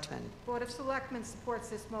Selectmen? Board of Selectmen supports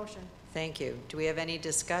this motion. Thank you. Do we have any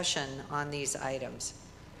discussion on these items?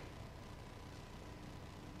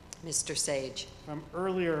 Mr. Sage. From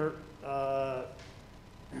earlier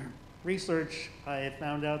research, I had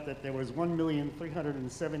found out that there was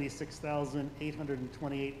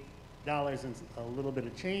 $1,376,828 and a little bit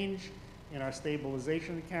of change in our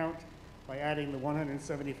stabilization account. By adding the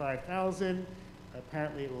 $175,000,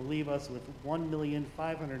 apparently it will leave us with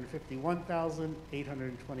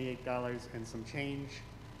 $1,551,828 and some change,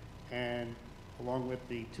 and along with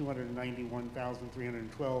the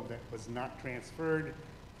 $291,312 that was not transferred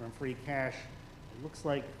from free cash, it looks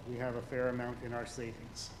like we have a fair amount in our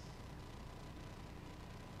savings.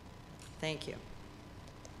 Thank you.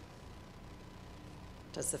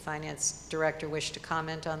 Does the Finance Director wish to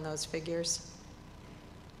comment on those figures?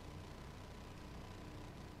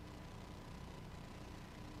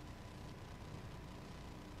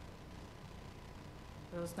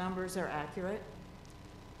 Those numbers are accurate.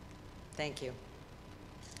 Thank you.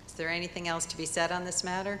 Is there anything else to be said on this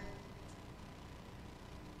matter?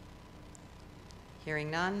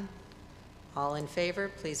 Hearing none. All in favor,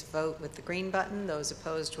 please vote with the green button. Those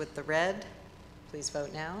opposed with the red, please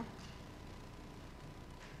vote now.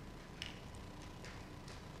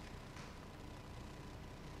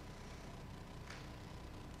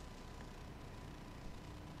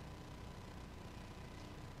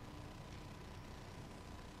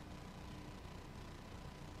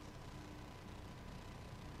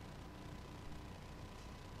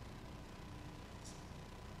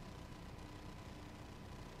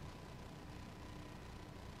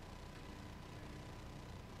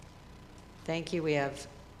 Thank you. We have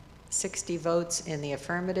 60 votes in the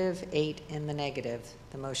affirmative, 8 in the negative.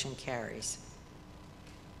 The motion carries.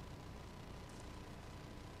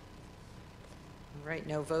 All right,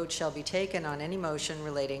 no vote shall be taken on any motion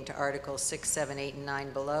relating to Articles 6, 7, 8, and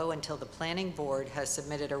 9 below until the Planning Board has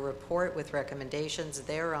submitted a report with recommendations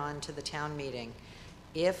thereon to the town meeting,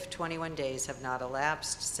 if 21 days have not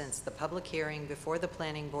elapsed since the public hearing before the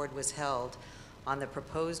Planning Board was held on the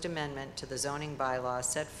proposed amendment to the zoning bylaw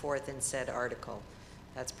set forth in said article.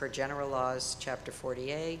 That's per General Laws, Chapter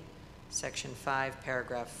 40A, Section 5,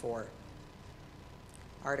 Paragraph 4.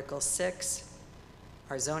 Article 6,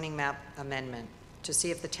 our zoning map amendment, to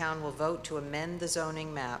see if the town will vote to amend the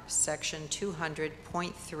zoning map, section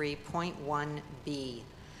 200.3.1B,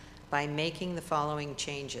 by making the following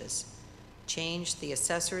changes. Change the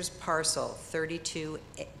assessor's parcel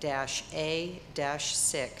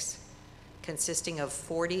 32-A-6, consisting of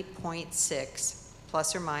 40.6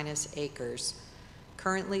 plus or minus acres,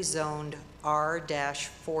 currently zoned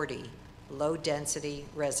R-40, low-density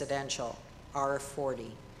residential,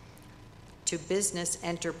 R40, to Business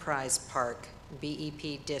Enterprise Park,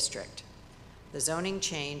 BEP District. The zoning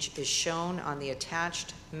change is shown on the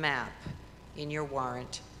attached map in your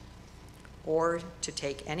warrant, or to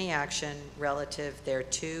take any action relative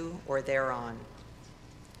thereto or thereon.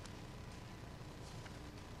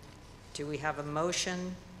 Do we have a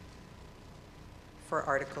motion for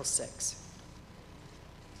Article 6?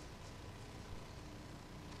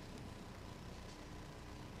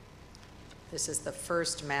 This is the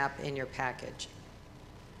first map in your package.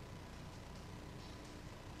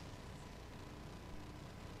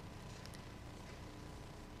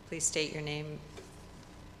 Please state your name.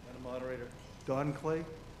 Madam Moderator, Don Clay,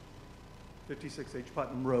 56H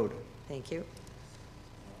Putnam Road. Thank you.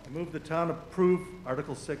 I move the town approve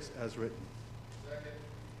Article 6 as written.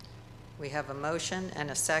 We have a motion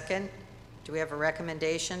and a second. Do we have a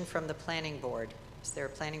recommendation from the planning board? Is there a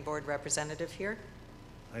planning board representative here?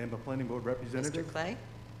 I am a planning board Mr. representative. Clay?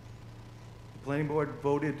 The planning board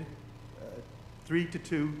voted 3-2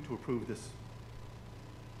 to approve this,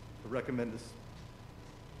 to recommend this.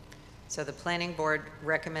 So the planning board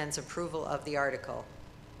recommends approval of the article.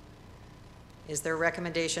 Is there a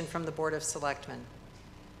recommendation from the Board of Selectmen?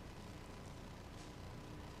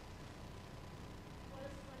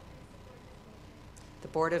 The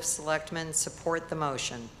Board of Selectmen support the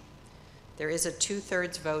motion. There is a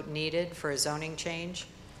 2/3 vote needed for a zoning change.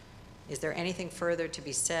 Is there anything further to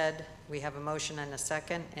be said? We have a motion and a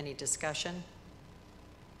second. Any discussion?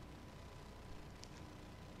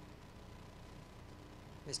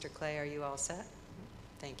 Mr. Clay, are you all set?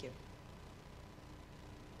 Thank you.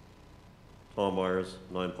 Tom Myers,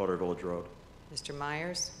 9 Potter Village Road. Mr.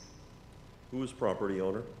 Myers? Who is property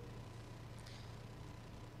owner?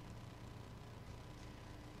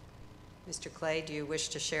 Mr. Clay, do you wish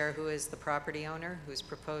to share who is the property owner who's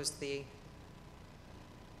proposed the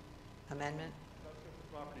amendment? The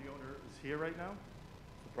property owner is here right now?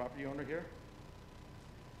 Is the property owner here?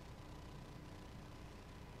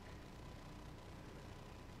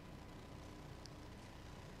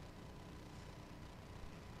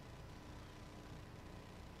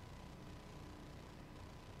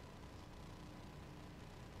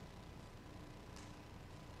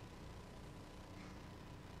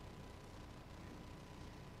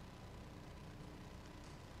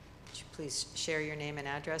 Would you please share your name and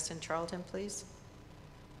address in Charlton, please?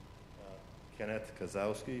 Kenneth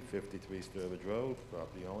Kozowski, 53 Sturbridge Road,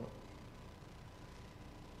 property owner.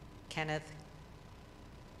 Kenneth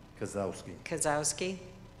Kozowski. Kozowski?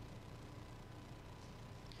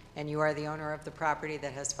 And you are the owner of the property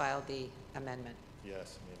that has filed the amendment?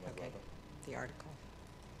 Yes, me and my Okay, brother. the article.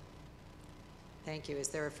 Thank you. Is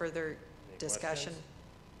there a further Any discussion? questions?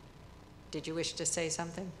 Did you wish to say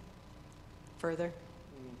something further?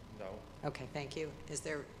 No. Okay, thank you. Is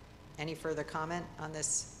there any further comment on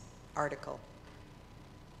this article?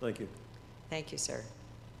 Thank you. Thank you, sir.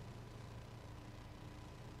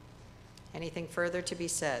 Anything further to be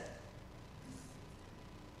said?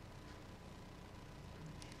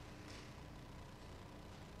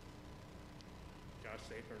 Josh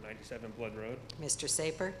Safer, 97 Blood Road. Mr.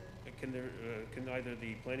 Saper? Can either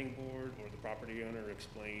the planning board or the property owner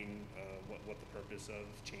explain what the purpose of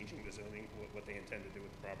changing the zoning, what they intend to do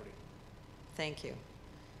with the property? Thank you.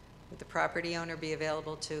 Would the property owner be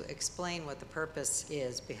available to explain what the purpose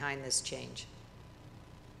is behind this change?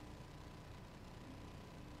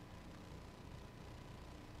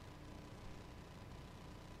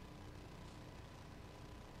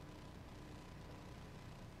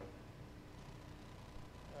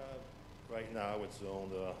 Right now, it's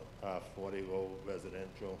zoned R40 low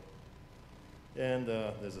residential. And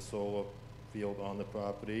there's a solar field on the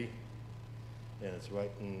property. And it's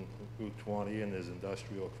right in Route 20, and there's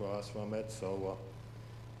industrial across from it. So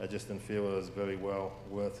I just didn't feel it was very well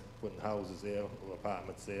worth putting houses there or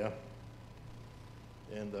apartments there.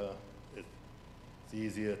 And it's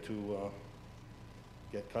easier to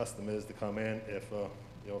get customers to come in if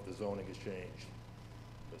if the zoning is changed.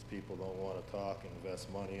 Because people don't want to talk and invest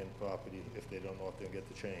money in property if they don't know if they'll get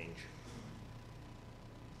the change.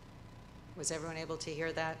 Was everyone able to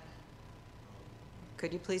hear that?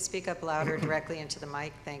 Could you please speak up louder directly into the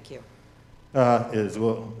mic? Thank you. Is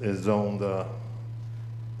zoned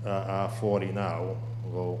R40 now,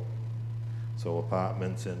 low. So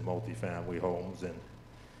apartments and multifamily homes, and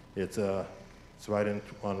it's right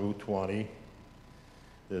on Route 20.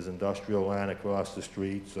 There's industrial land across the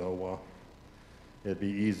street, so it'd be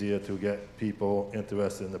easier to get people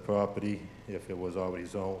interested in the property if it was already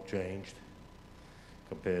zone changed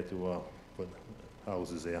compared to putting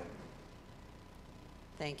houses there.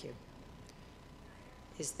 Thank you.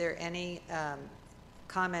 Is there any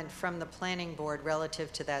comment from the planning board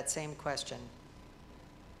relative to that same question?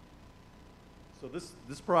 So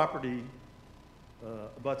this property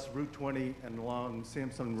abuts Route 20 and along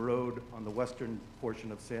Sampson Road on the western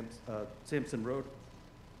portion of Sampson Road.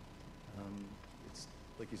 It's,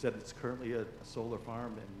 like you said, it's currently a solar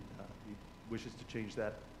farm, and he wishes to change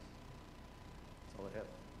that. That's all I have.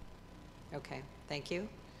 Okay, thank you.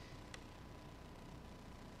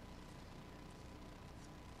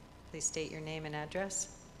 Please state your name and address.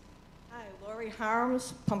 Hi, Lori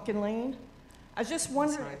Harms, Pumpkin Lane. I was just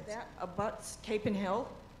wondering Harms. if that abuts Cape and Hill,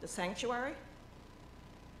 the sanctuary?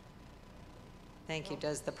 Thank you.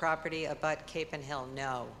 Does the property abut Cape and Hill?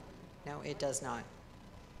 No. No, it does not.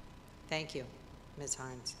 Thank you, Ms.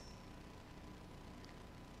 Harms.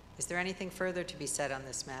 Is there anything further to be said on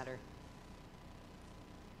this matter?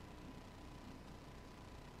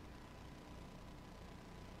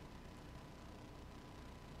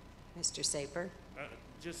 Mr. Saper?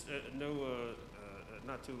 Just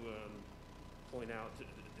not to point out that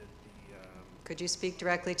the Could you speak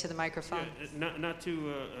directly to the microphone? not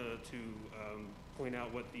to point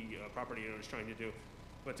out what the property owner is trying to do,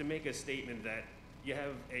 but to make a statement that you're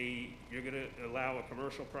going to allow a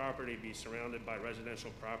commercial property to be surrounded by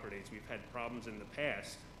residential properties. We've had problems in the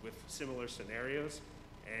past with similar scenarios,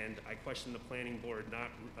 and I question the planning board not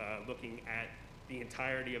looking at the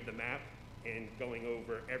entirety of the map and going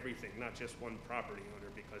over everything, not just one property owner,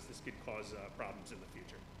 because this could cause problems in the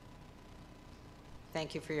future.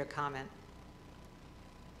 Thank you for your comment.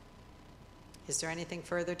 Is there anything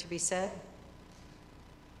further to be said?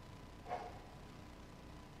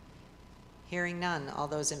 Hearing none, all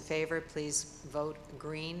those in favor, please vote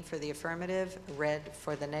green for the affirmative, red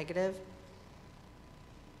for the negative.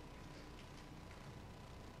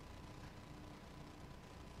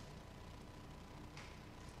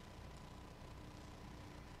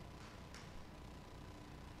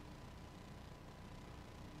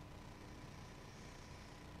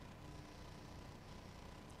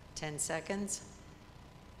 Ten seconds.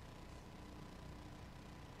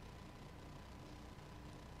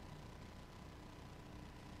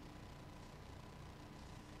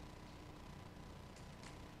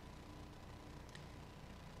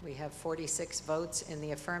 We have 46 votes in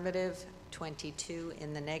the affirmative, 22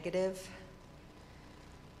 in the negative.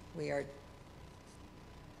 We are,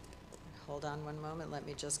 hold on one moment, let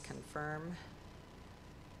me just confirm.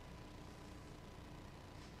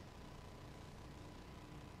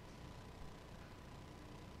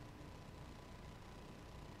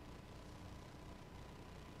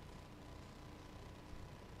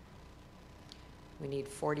 We need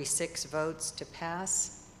 46 votes to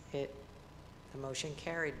pass. The motion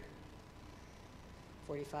carried.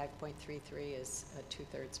 45.33 is a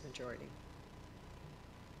 2/3 majority.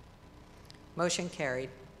 Motion carried.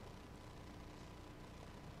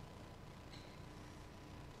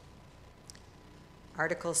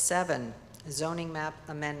 Article 7, zoning map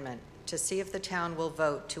amendment. To see if the town will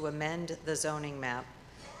vote to amend the zoning map,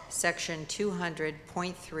 section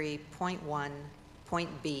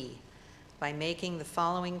 200.3.1.b, by making the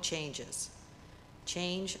following changes.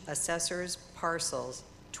 Change assessor's parcels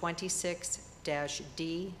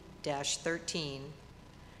 26-D-13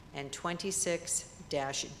 and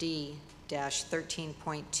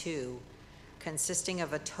 26-D-13.2, consisting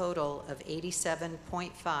of a total of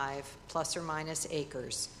 87.5 plus or minus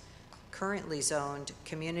acres, currently zoned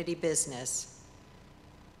community business,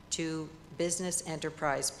 to business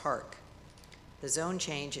enterprise park. The zone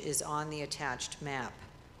change is on the attached map,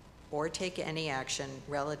 or take any action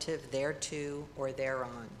relative thereto or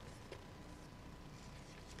thereon.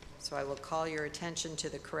 So I will call your attention to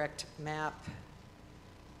the correct map,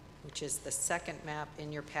 which is the second map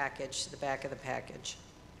in your package, the back of the package.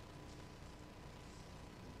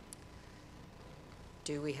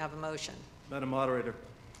 Do we have a motion? Madam Moderator,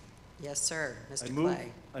 Yes, sir. Mr.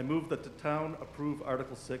 Clay. I move that the town approve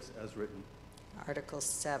Article 6 as written. Article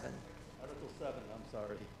 7. Article 7, I'm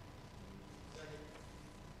sorry.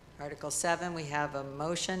 Article 7, we have a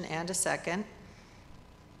motion and a second.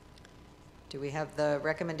 Do we have the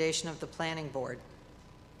recommendation of the planning board?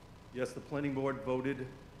 Yes, the planning board voted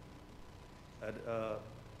for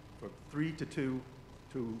 3-2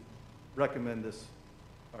 to recommend this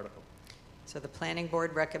article. So the planning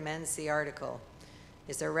board recommends the article.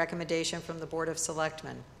 Is there a recommendation from the Board of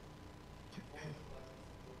Selectmen?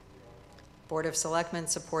 Board of Selectmen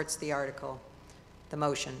supports the article, the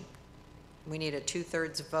motion. We need a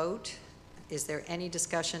 2/3 vote. Is there any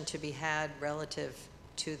discussion to be had relative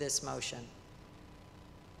to this motion?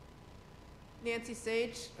 Nancy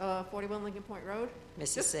Sage, 41 Lincoln Point Road.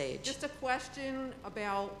 Mrs. Sage. Just a question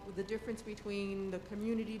about the difference between the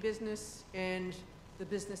community business and the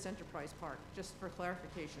business enterprise park, just for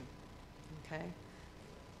clarification. Okay.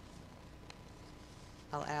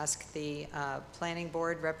 I'll ask the planning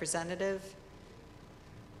board representative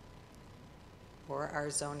or our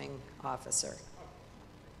zoning officer.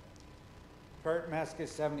 Kurt Meskis,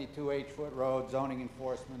 72 H-Foot Road, Zoning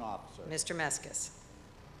Enforcement Officer. Mr. Meskis.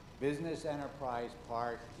 Business Enterprise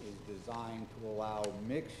Park is designed to allow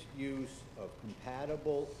mixed use of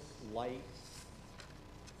compatible light,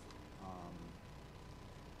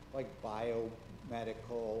 like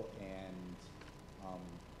biomedical and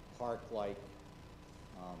park-like,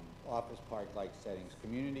 office park-like settings.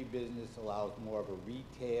 Community business allows more of a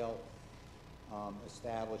retail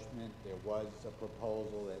establishment. There was a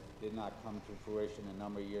proposal that did not come to fruition a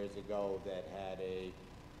number of years ago that had a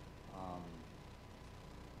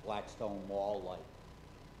Blackstone Mall-like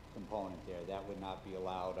component there. That would not be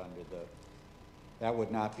allowed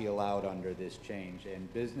under this change.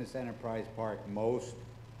 And Business Enterprise Park, most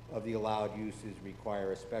of the allowed uses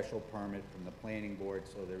require a special permit from the planning board,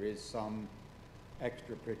 so there is some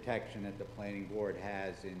extra protection that the planning board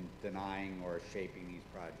has in denying or shaping these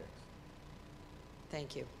projects.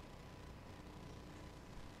 Thank you.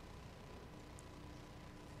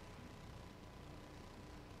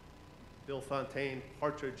 Bill Fontaine,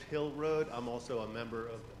 Partridge Hill Road. I'm also a member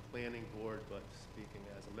of the planning board, but speaking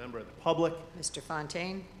as a member of the public. Mr.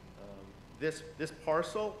 Fontaine. This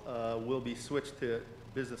parcel will be switched to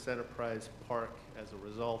Business Enterprise Park as a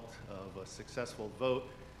result of a successful vote.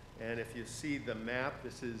 And if you see the map,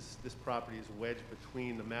 this property is wedged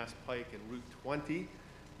between the Mass Pike and Route 20.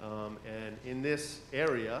 And in this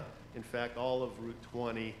area, in fact, all of Route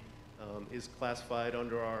 20 is classified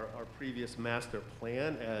under our previous master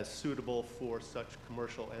plan as suitable for such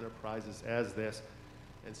commercial enterprises as this,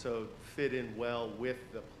 and so fit in well with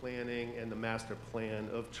the planning and the master plan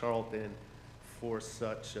of Charlton for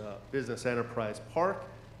such business enterprise park,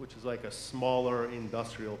 which is like a smaller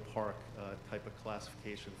industrial park type of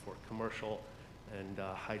classification for commercial and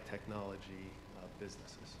high technology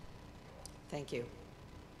businesses. Thank you.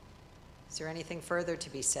 Is there anything further to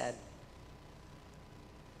be said?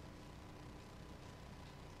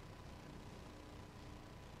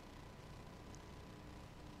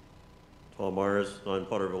 Tom Myers, 9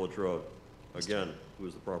 Potter Village Road. Again, who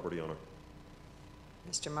is the property owner?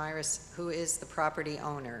 Mr. Myers, who is the property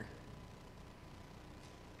owner?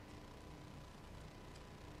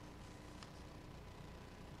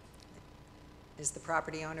 Is the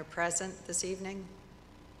property owner present this evening?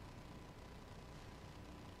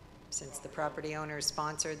 Since the property owner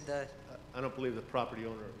sponsored the... I don't believe the property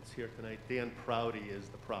owner is here tonight. Dan Prouty is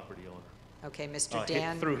the property owner. Okay, Mr.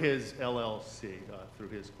 Dan... Through his LLC, through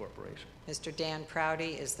his corporation. Mr. Dan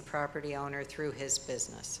Prouty is the property owner through his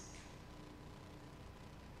business.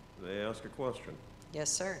 May I ask a question? Yes,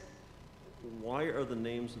 sir. Why are the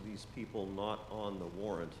names of these people not on the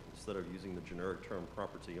warrant instead of using the generic term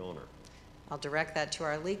property owner? I'll direct that to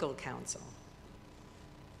our legal counsel.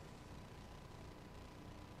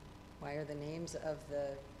 Why are the names of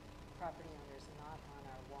the property owners not on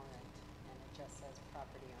our warrant and it just says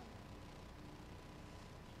property owner?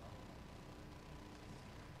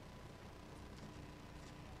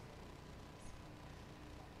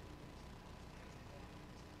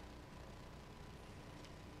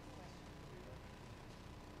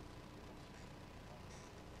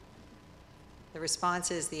 The response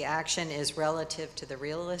is the action is relative to the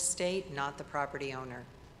real estate, not the property owner.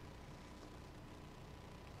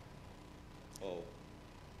 Oh.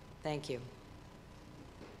 Thank you.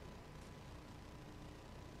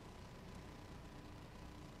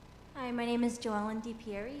 Hi, my name is Joellen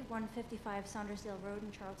DiPieri, 155 Saundersdale Road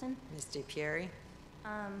in Charlton. Ms. DiPieri.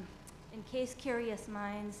 In case curious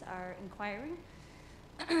minds are inquiring,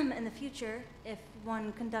 in the future, if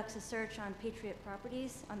one conducts a search on Patriot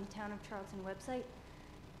Properties on the Town of Charlton website,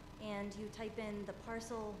 and you type in the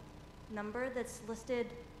parcel number that's listed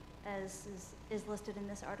as is listed in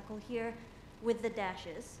this article here, with the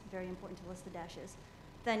dashes, very important to list the dashes,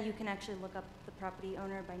 then you can actually look up the property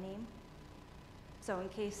owner by name. So in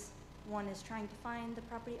case one is trying to find the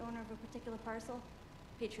property owner of a particular parcel,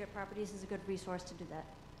 Patriot Properties is a good resource to do that.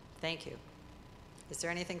 Thank you. Is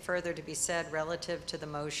there anything further to be said relative to the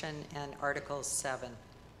motion and Article 7?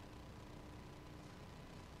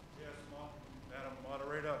 Yes, Madam Moderator.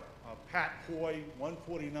 Moderator. Pat Hoy,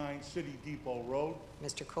 149 City Depot Road.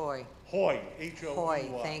 Mr. Coy. Hoy, H-O-E-Y.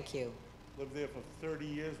 Hoy, thank you. Lived there for 30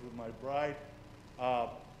 years with my bride.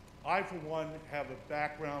 I, for one, have a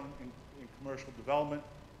background in commercial development.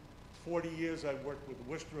 40 years I've worked with the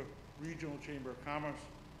Worcester Regional Chamber of Commerce,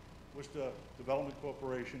 Worcester Development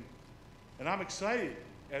Corporation, and I'm excited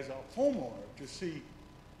as a homeowner to see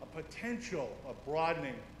a potential of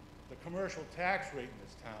broadening the commercial tax rate in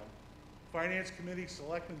this town. Finance Committee,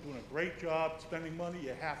 Selectmen doing a great job spending money,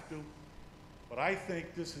 you have to. But I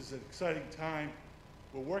think this is an exciting time.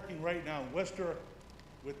 We're working right now in Worcester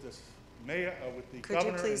with this mayor, with the Could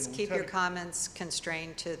governor. you please and keep your lieutenant. comments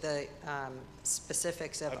constrained to the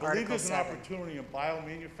specifics of I Article believe there's an 7? opportunity in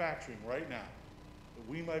biomanufacturing right now that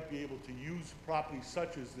we might be able to use properties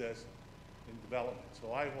such as this in development.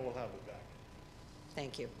 So I will have it back.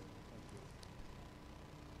 Thank you.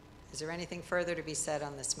 Is there anything further to be said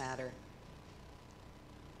on this matter?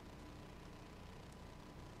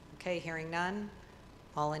 Okay, hearing none.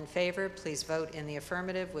 All in favor, please vote in the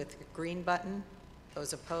affirmative with the green button.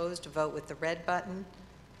 Those opposed, vote with the red button.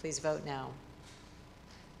 Please vote now.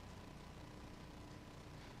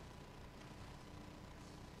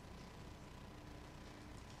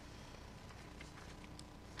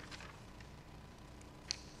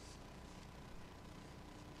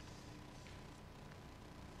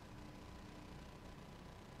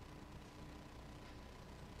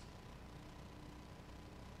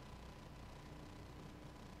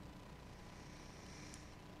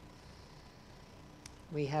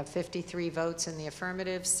 We have 53 votes in the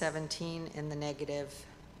affirmative, 17 in the negative.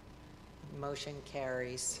 Motion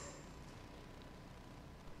carries.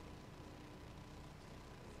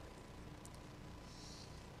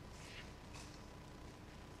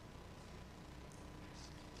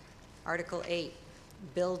 Article 8,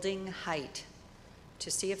 building height.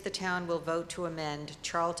 To see if the town will vote to amend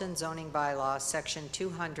Charlton zoning bylaw, section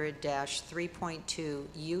 200-3.2,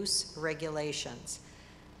 use regulations,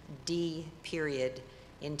 D period,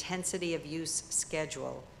 intensity of use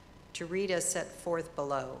schedule, to read as set forth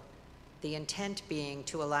below. The intent being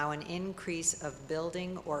to allow an increase of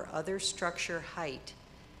building or other structure height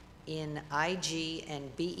in IG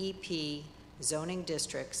and BEP zoning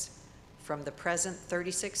districts from the present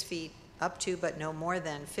 36 feet up to but no more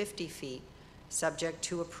than 50 feet, subject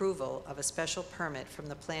to approval of a special permit from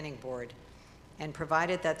the planning board, and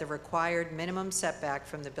provided that the required minimum setback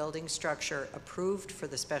from the building structure approved for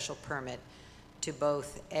the special permit to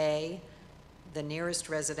both A, the nearest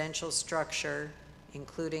residential structure,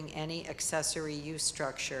 including any accessory use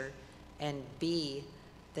structure, and B,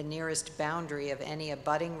 the nearest boundary of any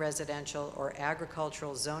abutting residential or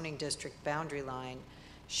agricultural zoning district boundary line,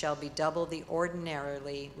 shall be double the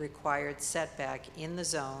ordinarily required setback in the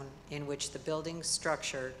zone in which the building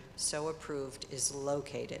structure so approved is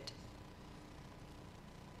located.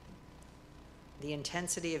 The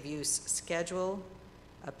intensity of use schedule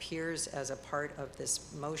appears as a part of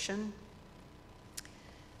this motion,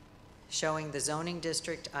 showing the zoning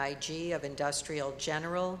district IG of industrial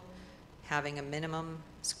general having a minimum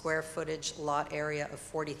square footage lot area of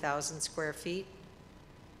 40,000 square feet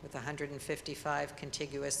with 155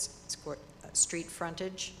 contiguous street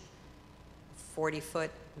frontage,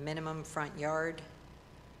 40-foot minimum front yard,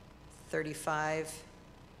 35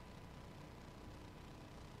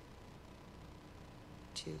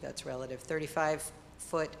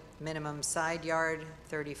 foot minimum side yard,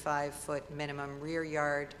 35-foot minimum rear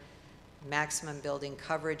yard, maximum building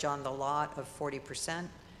coverage on the lot of 40%,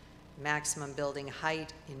 maximum building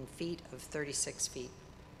height in feet of 36 feet.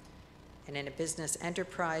 And in a business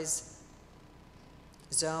enterprise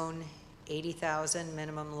zone, 80,000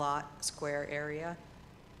 minimum lot square area,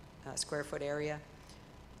 square foot area,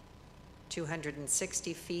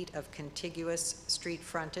 260 feet of contiguous street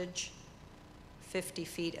frontage, 50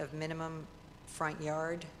 feet of minimum front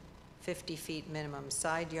yard, 50 feet minimum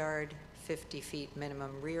side yard, 50 feet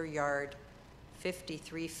minimum rear yard,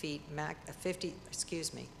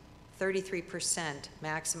 33%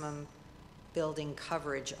 maximum building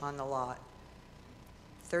coverage on the lot,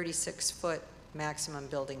 36-foot maximum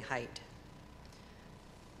building height.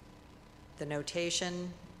 The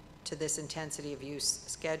notation to this intensity of use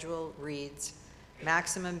schedule reads,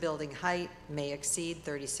 maximum building height may exceed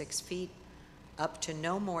 36 feet up to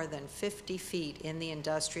no more than 50 feet in the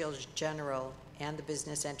industrial general and the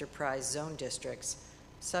business enterprise zone districts,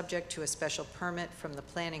 subject to a special permit from the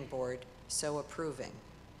planning board so approving,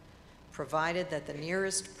 provided that the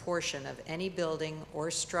nearest portion of any building or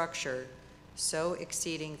structure so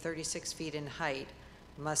exceeding 36 feet in height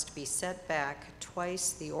must be set back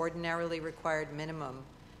twice the ordinarily required minimum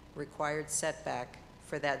required setback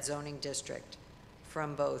for that zoning district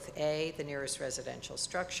from both A, the nearest residential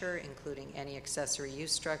structure, including any accessory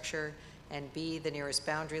use structure, and B, the nearest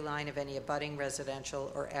boundary line of any abutting residential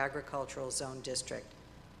or agricultural zone district,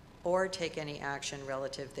 or take any action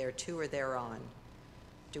relative thereto or thereon.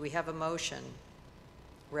 Do we have a motion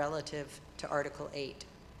relative to Article 8?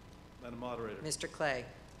 Madam Moderator, Mr. Clay.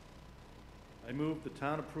 I move the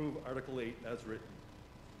town approve Article 8 as written.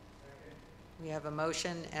 We have a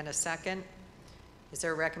motion and a second. Is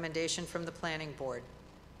there a recommendation from the Planning Board?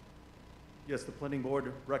 Yes, the planning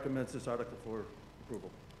board recommends this article for approval.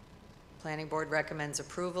 Planning Board recommends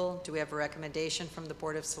approval. Do we have a recommendation from the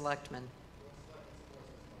Board of Selectmen?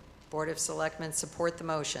 Board of Selectmen support the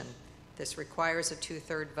motion. This requires a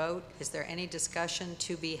 2/3 vote. Is there any discussion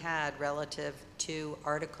to be had relative to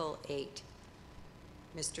Article 8?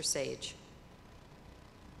 Mr. Sage.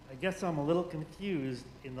 I guess I'm a little confused.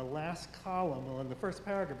 In the last column, well, in the first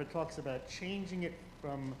paragraph, it talks about changing it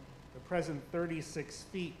from the present 36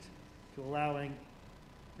 feet to allowing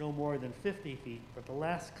no more than 50 feet. But the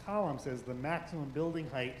last column says the maximum building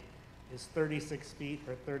height is 36 feet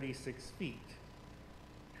or 36 feet.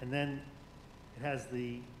 And then it has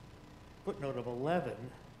the footnote of 11.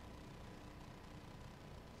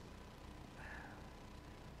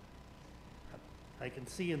 I can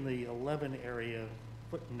see in the 11 area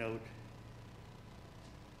footnote,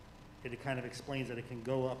 it kind of explains that it can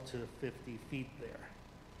go up to 50 feet there.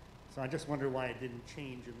 So I just wonder why it didn't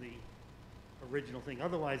change in the original thing.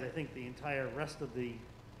 Otherwise, I think the entire rest of the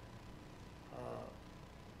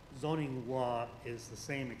zoning law is the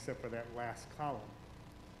same except for that last column.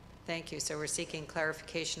 Thank you. So we're seeking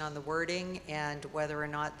clarification on the wording and whether or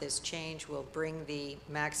not this change will bring the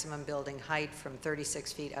maximum building height from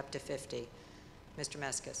 36 feet up to 50. Mr.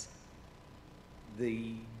 Meskis.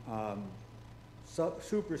 The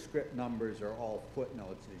superscript numbers are all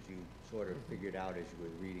footnotes, as you sort of figured out as you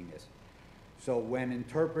were reading this. So when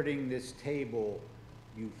interpreting this table,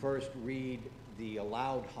 you first read the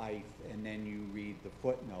allowed height and then you read the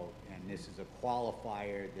footnote. And this is a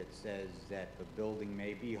qualifier that says that the building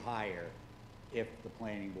may be higher if the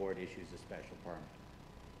planning board issues a special permit.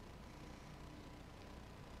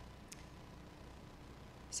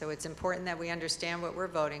 So it's important that we understand what we're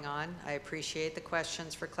voting on. I appreciate the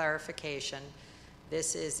questions for clarification.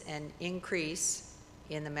 This is an increase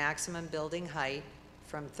in the maximum building height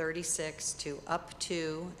from 36 to up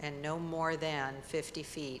to and no more than 50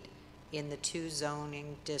 feet in the 2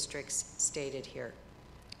 zoning districts stated here.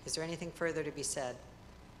 Is there anything further to be said?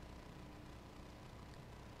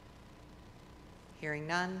 Hearing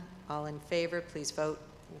none, all in favor, please vote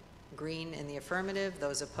green in the affirmative.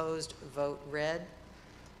 Those opposed, vote red.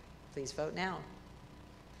 Please vote now.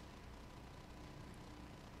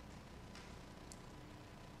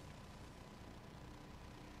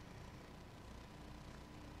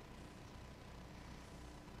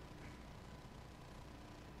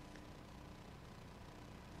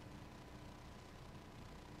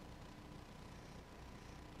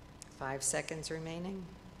 Five seconds remaining.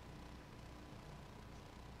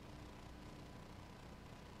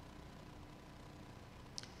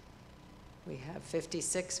 We have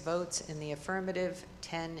 56 votes in the affirmative,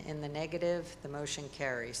 10 in the negative. The motion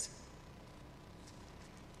carries.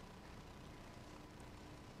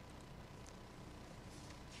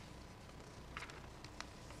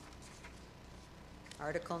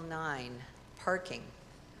 Article 9, parking.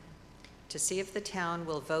 To see if the town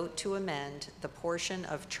will vote to amend the portion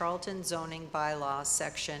of Charlton zoning bylaw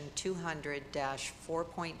section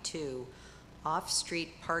 200-4.2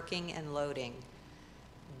 off-street parking and loading.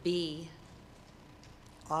 B,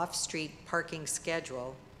 off-street parking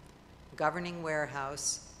schedule, governing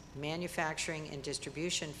warehouse, manufacturing and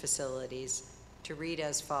distribution facilities to read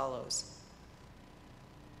as follows.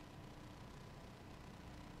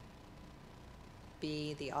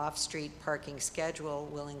 B, the off-street parking schedule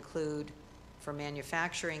will include, for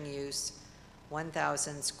manufacturing use,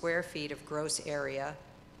 1,000 square feet of gross area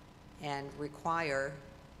and require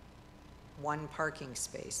 1 parking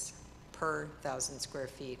space per 1,000 square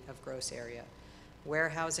feet of gross area.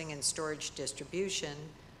 Warehousing and storage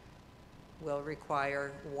distribution will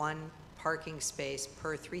require 1 parking space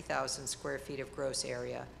per 3,000 square feet of gross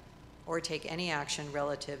area, or take any action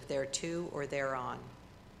relative thereto or thereon.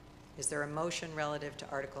 Is there a motion relative to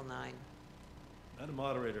Article 9? Madam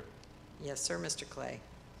Moderator, Yes, sir, Mr. Clay.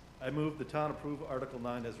 I move the town approve Article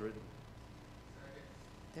 9 as written.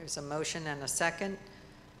 There's a motion and a second.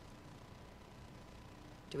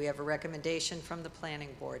 Do we have a recommendation from the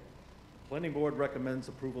Planning Board? Planning board recommends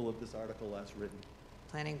approval of this article as written.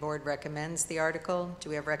 Planning Board recommends the article. Do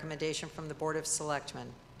we have recommendation from the Board of Selectmen?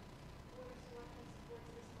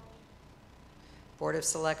 Board of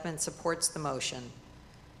Selectmen supports the motion.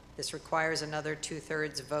 This requires another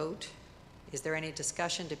 2/3 vote. Is there any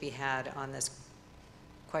discussion to be had on this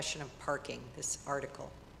question of parking, this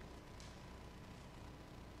article?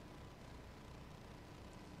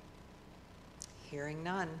 Hearing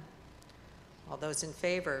none. All those in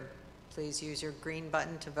favor, please use your green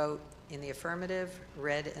button to vote in the affirmative,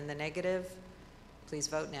 red in the negative. Please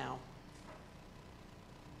vote now.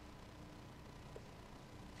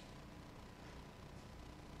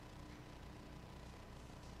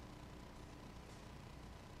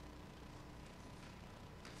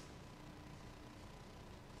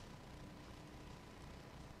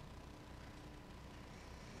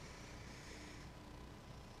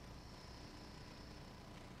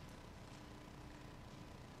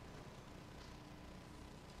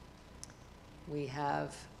 We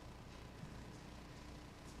have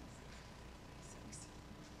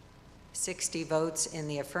 60 votes in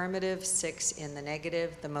the affirmative, 6 in the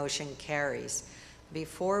negative. The motion carries.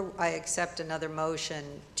 Before I accept another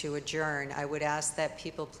motion to adjourn, I would ask that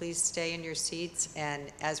people please stay in your seats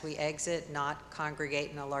and as we exit, not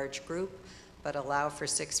congregate in a large group, but allow for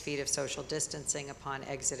 6 feet of social distancing upon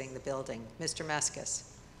exiting the building. Mr. Meskis.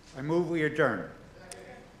 I move we adjourn.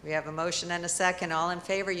 We have a motion and a second. All in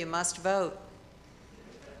favor, you must vote.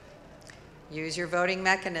 Use your voting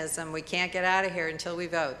mechanism. We can't get out of here until we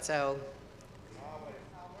vote, so.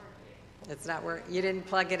 It's not working. You didn't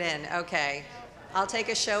plug it in. Okay. I'll take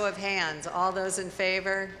a show of hands. All those in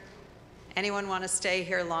favor? Anyone want to stay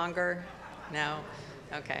here longer? No?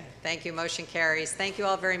 Okay. Thank you. Motion carries. Thank you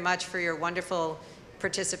all very much for your wonderful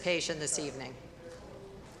participation this evening.